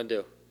 That's what I'm going to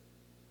do.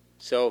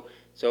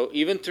 So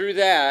even through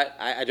that,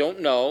 I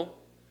don't know,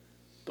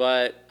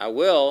 but I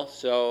will.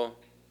 So,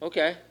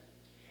 okay.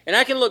 And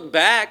I can look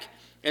back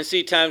and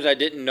see times I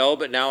didn't know,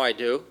 but now I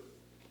do.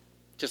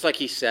 Just like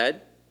he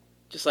said.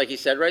 Just like he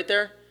said right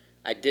there.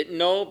 I didn't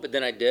know, but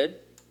then I did.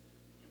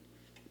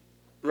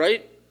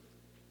 Right?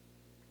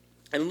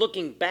 And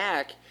looking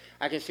back,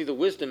 I can see the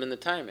wisdom in the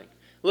timing.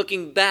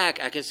 Looking back,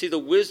 I can see the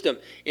wisdom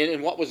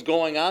in what was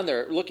going on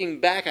there. Looking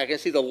back, I can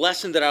see the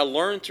lesson that I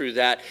learned through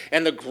that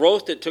and the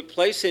growth that took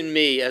place in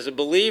me as a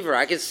believer.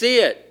 I can see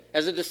it.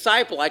 As a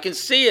disciple, I can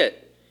see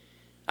it.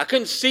 I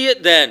couldn't see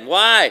it then.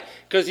 Why?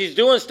 Because he's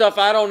doing stuff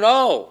I don't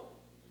know.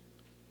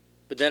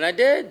 But then I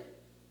did.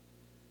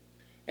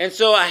 And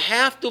so I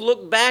have to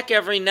look back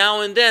every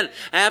now and then.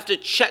 I have to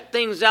check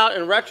things out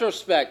in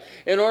retrospect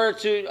in order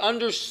to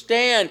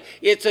understand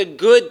it's a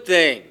good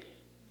thing.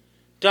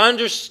 To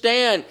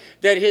understand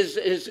that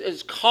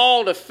his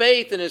call to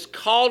faith and his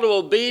call to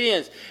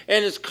obedience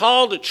and his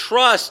call to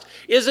trust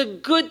is a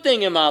good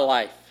thing in my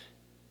life.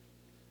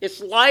 It's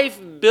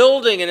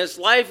life-building and it's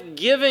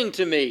life-giving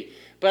to me.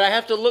 But I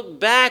have to look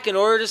back in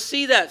order to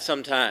see that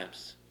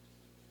sometimes.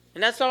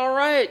 And that's all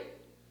right.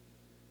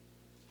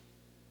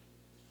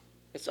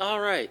 It's all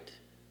right.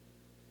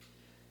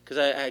 Because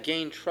I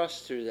gain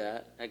trust through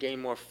that. I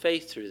gain more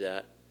faith through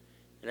that.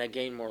 And I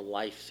gain more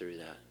life through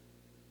that.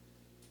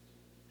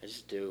 I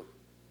just do.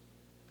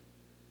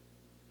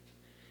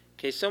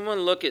 Okay, someone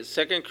look at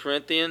 2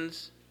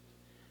 Corinthians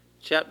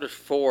chapter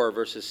 4,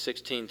 verses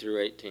 16 through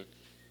 18.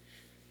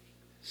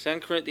 2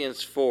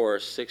 Corinthians 4,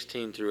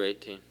 16 through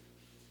 18.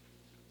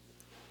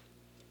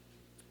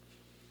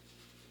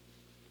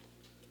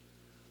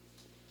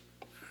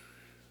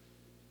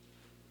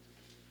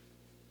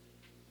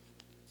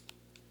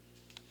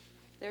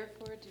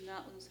 Therefore do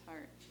not lose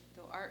heart.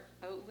 Though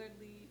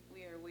outwardly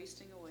we are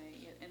wasting away,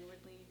 yet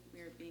inwardly we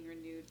are being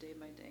renewed day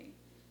by day.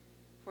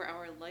 For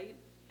our light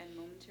and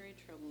momentary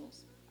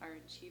troubles are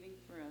achieving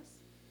for us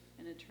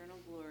an eternal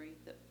glory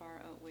that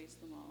far outweighs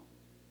them all.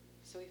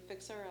 So we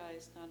fix our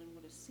eyes not on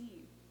what is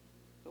seen,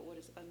 but what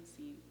is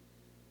unseen,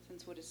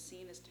 since what is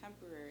seen is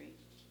temporary,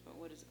 but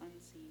what is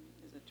unseen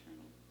is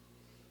eternal.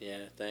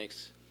 Yeah,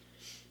 thanks.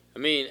 I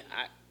mean,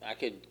 I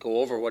could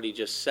go over what he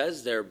just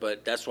says there,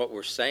 but that's what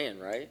we're saying,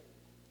 right?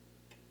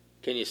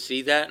 Can you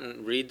see that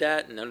and read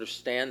that and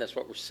understand that's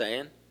what we're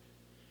saying?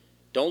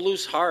 Don't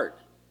lose heart.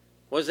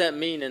 What does that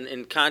mean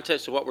in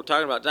context of what we're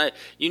talking about tonight?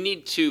 You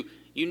need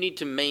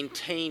to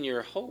maintain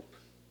your hope.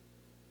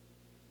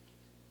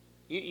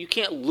 You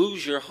can't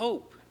lose your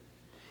hope.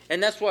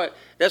 And that's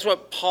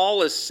what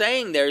Paul is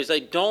saying there. He's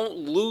like, don't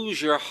lose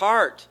your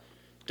heart.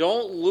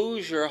 Don't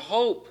lose your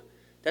hope.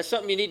 That's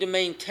something you need to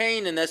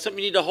maintain, and that's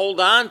something you need to hold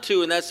on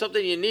to, and that's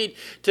something you need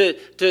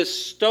to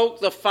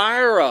stoke the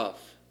fire of.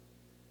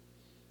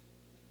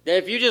 That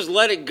if you just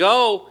let it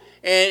go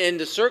and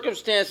the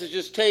circumstances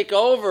just take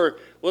over,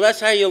 well, that's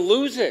how you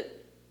lose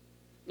it.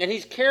 And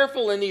he's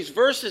careful in these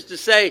verses to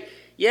say,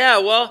 yeah,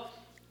 well,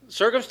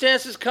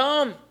 circumstances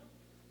come,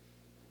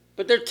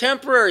 but they're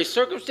temporary.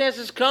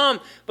 Circumstances come,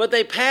 but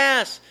they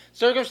pass.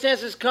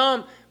 Circumstances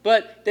come,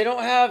 but they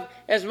don't have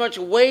as much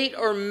weight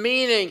or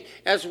meaning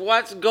as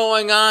what's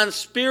going on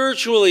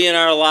spiritually in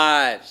our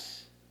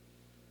lives.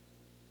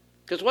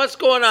 Because what's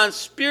going on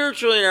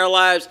spiritually in our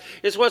lives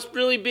is what's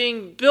really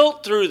being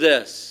built through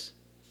this.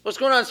 What's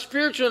going on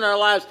spiritually in our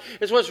lives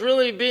is what's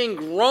really being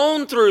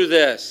grown through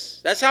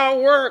this. That's how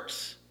it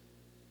works.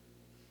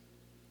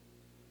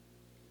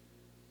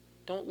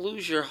 Don't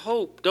lose your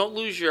hope. Don't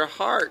lose your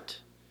heart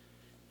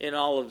in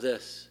all of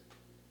this.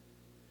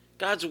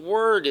 God's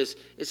word is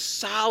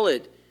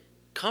solid.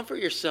 Comfort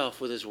yourself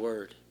with his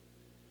word.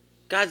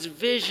 God's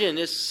vision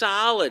is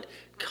solid.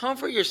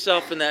 Comfort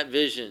yourself in that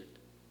vision.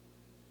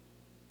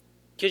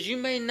 Because you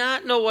may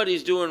not know what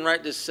he's doing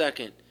right this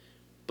second,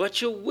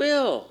 but you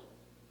will.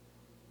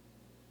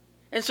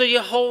 And so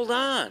you hold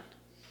on.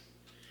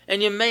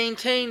 And you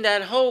maintain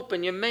that hope,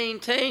 and you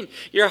maintain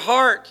your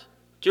heart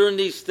during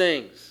these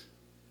things.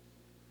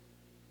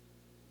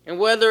 And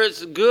whether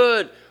it's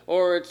good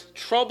or it's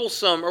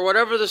troublesome or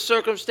whatever the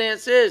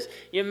circumstance is,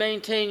 you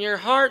maintain your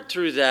heart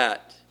through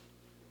that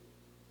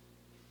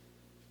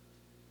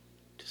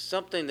to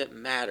something that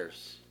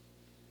matters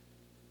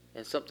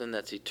and something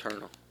that's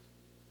eternal.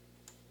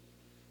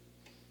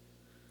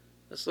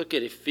 Let's look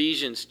at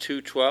Ephesians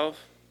 2:12.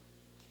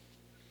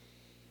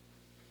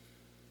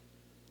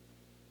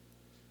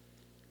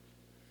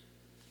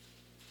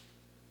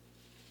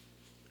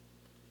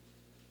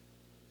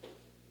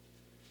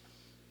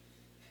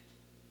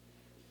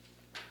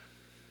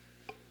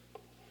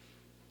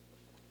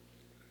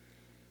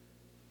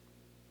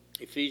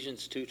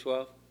 Ephesians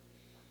 2:12.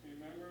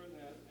 Remember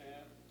that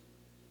at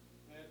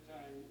that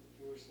time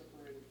you were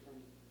separated from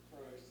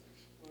Christ,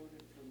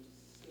 excluded from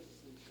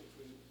citizenship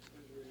in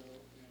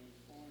Israel, and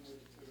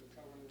foreigners to the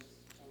covenants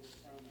of the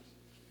promise,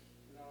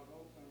 without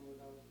hope and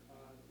without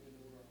God in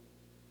the world.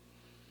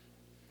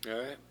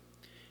 All right.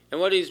 And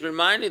what he's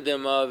reminding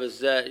them of is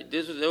that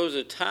there was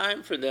a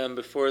time for them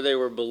before they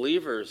were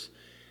believers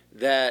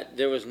that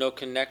there was no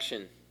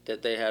connection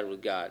that they had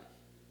with God.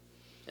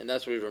 And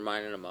that's what he's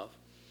reminding them of.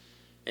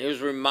 And he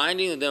was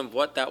reminding them of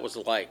what that was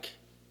like.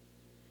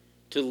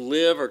 To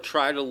live or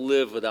try to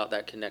live without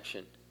that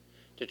connection.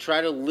 To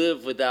try to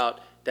live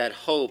without that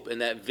hope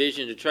and that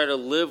vision. To try to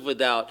live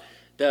without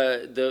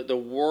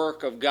the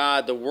work of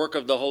God, the work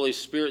of the Holy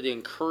Spirit, the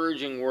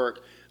encouraging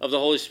work of the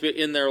Holy Spirit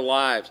in their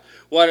lives.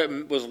 What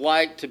it was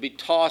like to be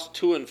tossed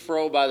to and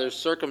fro by their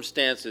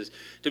circumstances.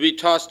 To be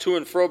tossed to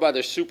and fro by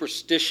their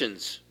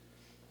superstitions.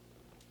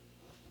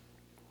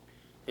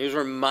 He was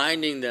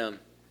reminding them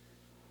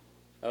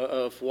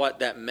of what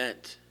that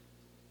meant.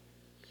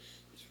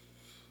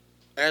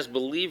 As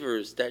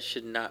believers, that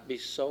should not be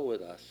so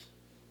with us.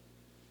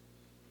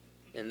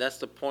 And that's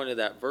the point of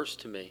that verse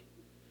to me.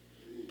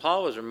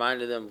 Paul was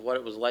reminding them of what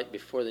it was like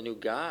before they knew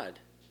God.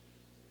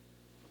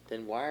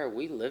 Then why are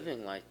we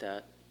living like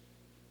that?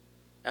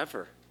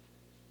 Ever.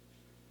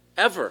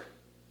 Ever.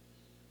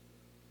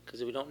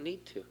 Because we don't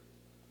need to.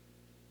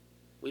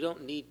 We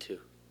don't need to.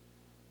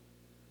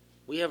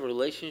 We have a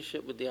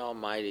relationship with the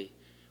Almighty.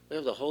 We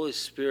have the Holy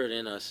Spirit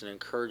in us and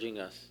encouraging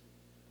us.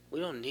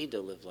 We don't need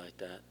to live like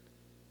that.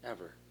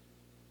 Ever.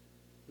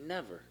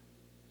 Never.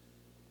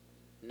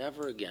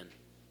 Never again.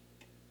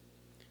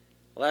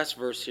 Last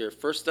verse here.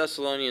 1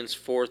 Thessalonians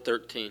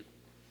 4:13.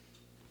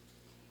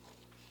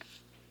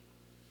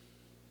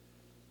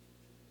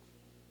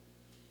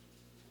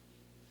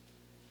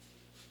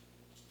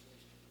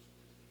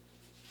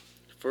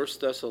 1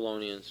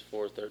 Thessalonians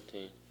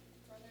 4:13.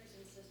 Brothers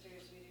and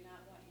sisters, we do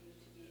not want you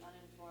to be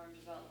uninformed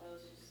about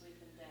those who sleep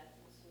in death,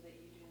 so that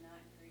you do not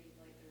grieve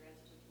like the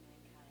rest of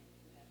mankind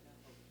who have no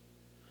hope.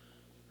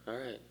 All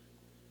right.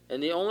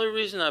 And the only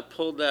reason I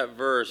pulled that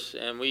verse,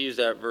 and we use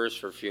that verse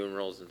for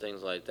funerals and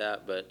things like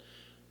that, but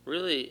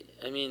really,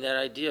 I mean, that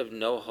idea of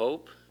no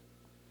hope,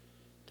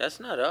 that's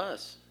not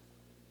us.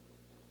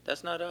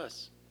 That's not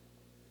us.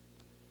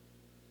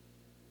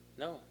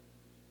 No.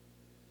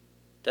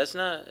 That's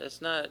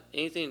not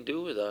anything to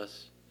do with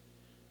us.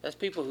 That's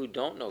people who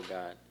don't know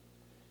God.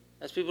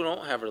 That's people who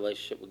don't have a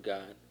relationship with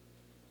God.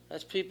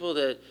 That's people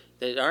that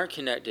aren't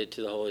connected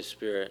to the Holy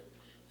Spirit.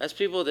 That's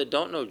people that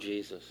don't know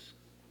Jesus.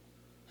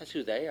 That's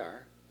who they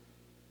are.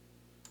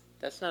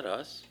 That's not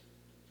us.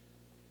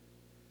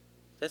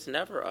 That's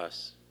never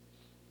us.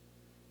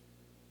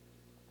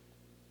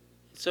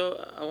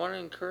 So I want to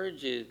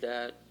encourage you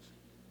that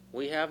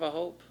we have a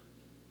hope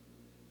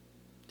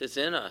that's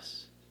in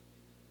us,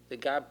 that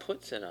God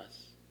puts in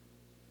us,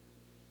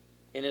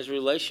 in his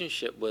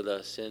relationship with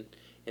us, in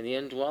the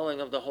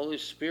indwelling of the Holy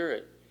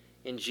Spirit,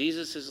 in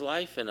Jesus'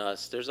 life in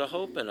us. There's a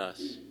hope in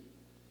us.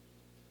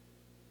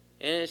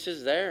 And it's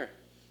just there.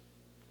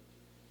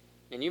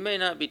 And you may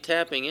not be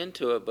tapping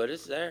into it, but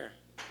it's there.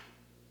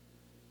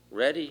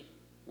 Ready,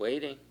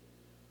 waiting.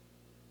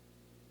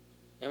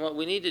 And what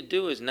we need to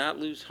do is not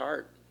lose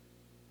heart.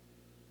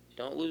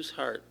 Don't lose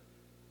heart.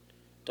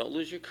 Don't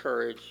lose your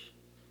courage.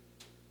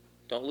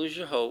 Don't lose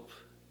your hope.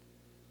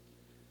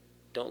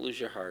 Don't lose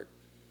your heart.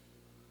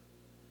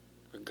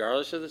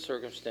 Regardless of the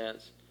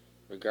circumstance,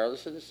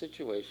 regardless of the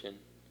situation,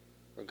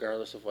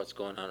 regardless of what's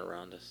going on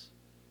around us,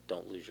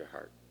 don't lose your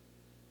heart.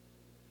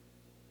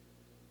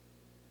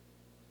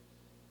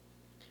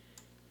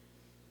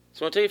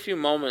 So I'll take a few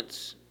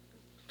moments,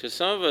 because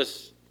some of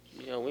us,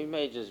 we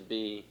may just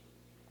be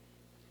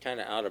kind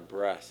of out of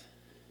breath,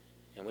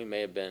 and we may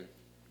have been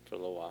for a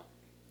little while.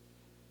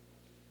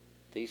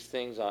 These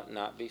things ought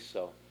not be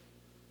so.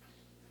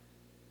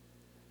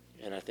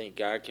 And I think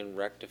God can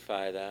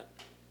rectify that.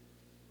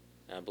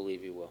 And I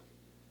believe He will.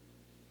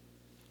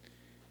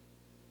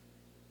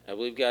 I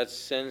believe God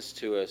sends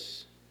to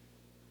us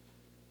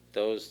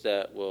those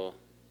that will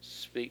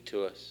speak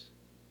to us.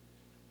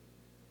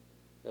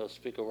 They'll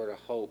speak a word of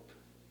hope.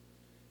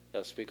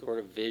 They'll speak a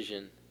word of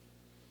vision.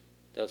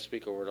 They'll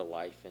speak a word of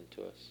life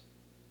into us.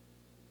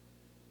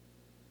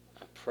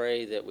 I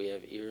pray that we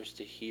have ears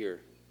to hear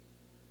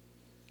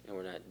and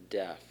we're not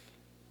deaf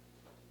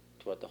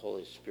to what the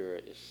Holy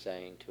Spirit is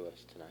saying to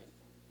us tonight.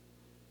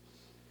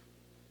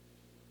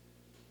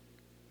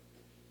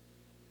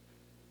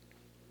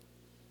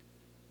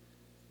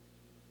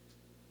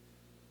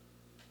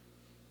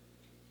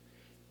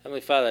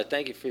 Heavenly Father, I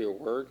thank you for your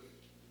word.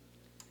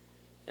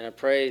 And I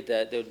pray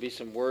that there would be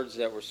some words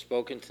that were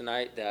spoken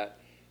tonight that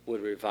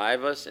would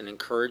revive us and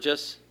encourage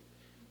us.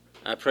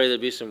 I pray there'd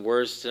be some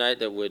words tonight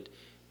that would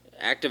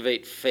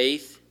activate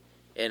faith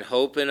and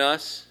hope in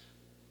us.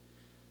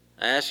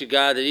 I ask you,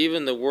 God, that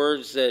even the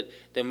words that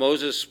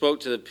Moses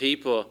spoke to the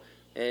people,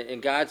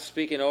 and God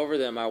speaking over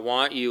them, I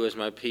want you as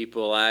my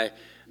people.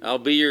 I'll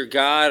be your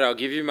God. I'll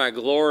give you my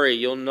glory.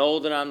 You'll know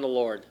that I'm the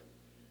Lord.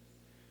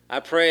 I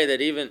pray that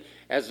even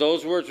as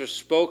those words were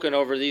spoken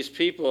over these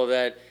people,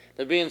 that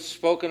they're being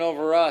spoken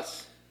over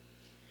us.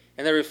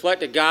 And they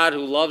reflect a God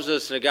who loves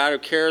us, and a God who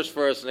cares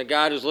for us, and a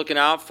God who's looking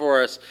out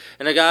for us,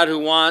 and a God who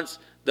wants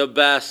the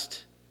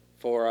best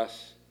for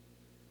us,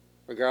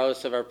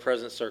 regardless of our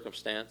present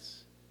circumstance.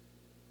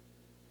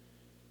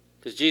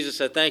 Because Jesus,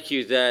 I thank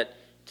you that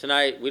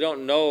tonight we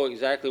don't know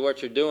exactly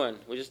what you're doing.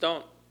 We just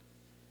don't.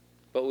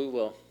 But we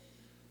will.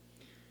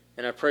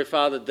 And I pray,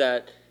 Father,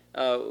 that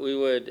we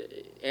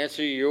would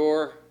answer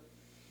your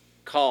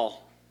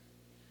call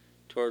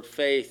toward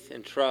faith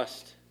and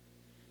trust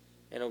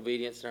and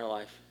obedience in our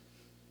life.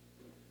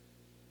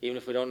 Even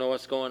if we don't know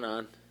what's going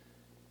on,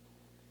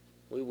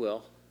 we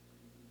will.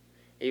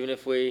 Even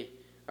if we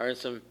are in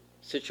some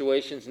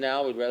situations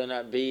now we'd rather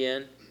not be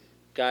in,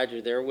 God,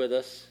 you're there with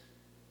us.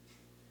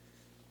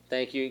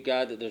 Thank you,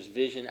 God, that there's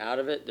vision out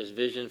of it. There's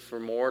vision for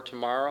more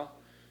tomorrow.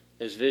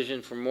 There's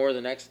vision for more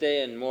the next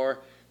day and more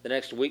the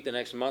next week, the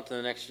next month, and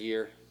the next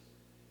year.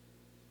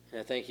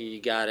 And I thank you,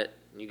 you got it.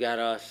 You got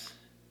us.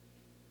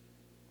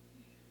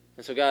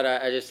 And so, God,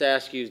 I just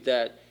ask you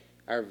that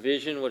our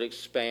vision would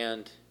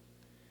expand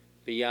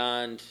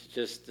beyond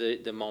just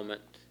the moment.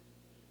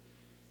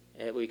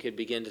 And we could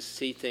begin to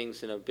see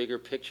things in a bigger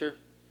picture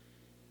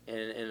and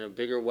in a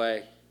bigger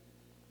way.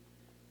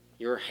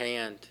 Your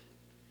hand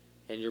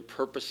and your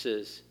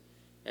purposes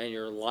and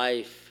your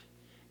life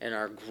and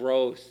our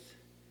growth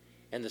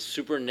and the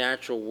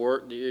supernatural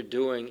work that you're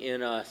doing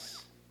in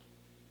us.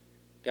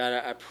 God,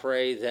 I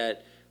pray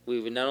that we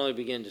would not only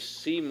begin to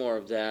see more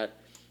of that,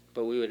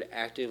 but we would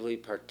actively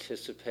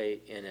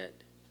participate in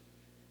it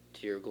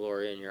to your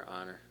glory and your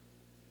honor.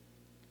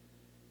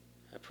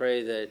 I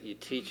pray that you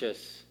teach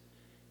us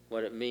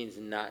what it means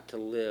not to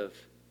live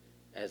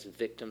as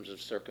victims of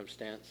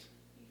circumstance.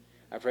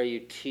 I pray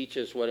you teach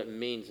us what it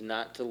means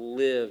not to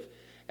live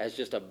as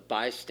just a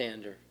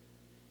bystander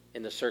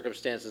in the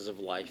circumstances of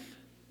life.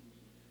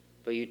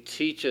 But you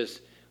teach us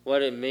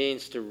what it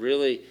means to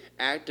really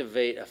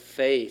activate a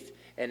faith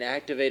and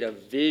activate a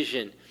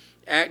vision.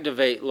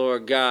 Activate,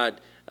 Lord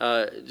God,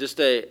 just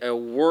a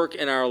work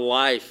in our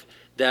life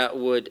that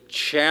would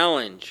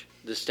challenge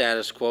the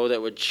status quo,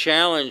 that would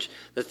challenge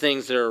the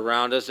things that are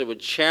around us, that would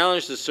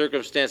challenge the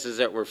circumstances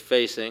that we're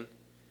facing,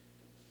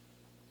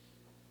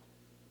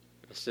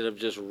 instead of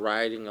just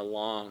riding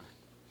along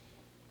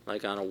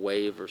like on a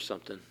wave or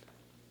something.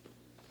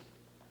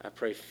 I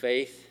pray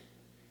faith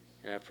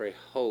and I pray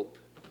hope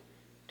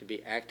to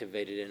be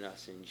activated in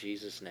us in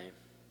Jesus' name.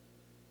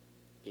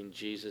 In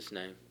Jesus'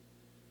 name.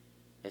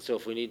 And so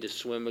if we need to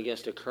swim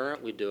against a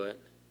current, we do it.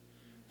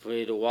 If we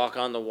need to walk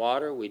on the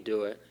water, we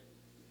do it.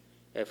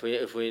 If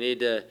we need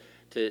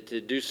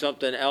to do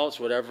something else,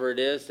 whatever it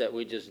is, that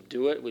we just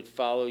do it, we'd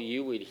follow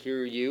you, we'd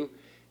hear you,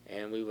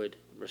 and we would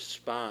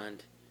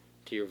respond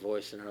to your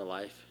voice in our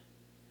life.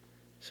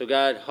 So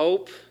God,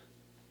 hope,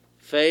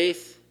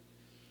 faith,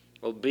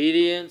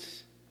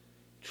 obedience,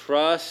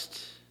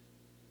 trust.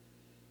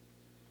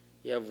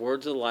 You have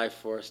words of life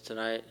for us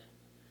tonight.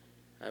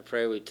 I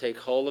pray we take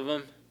hold of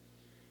them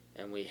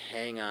and we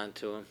hang on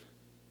to them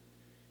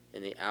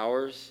in the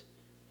hours,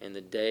 in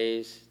the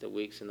days, the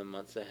weeks, and the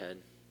months ahead.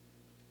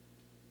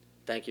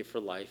 Thank you for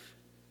life.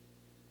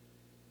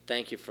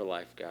 Thank you for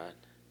life, God.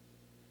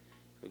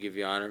 We give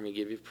you honor and we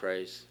give you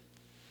praise.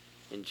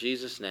 In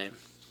Jesus' name,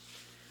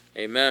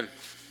 amen.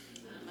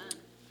 Amen.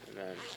 Amen.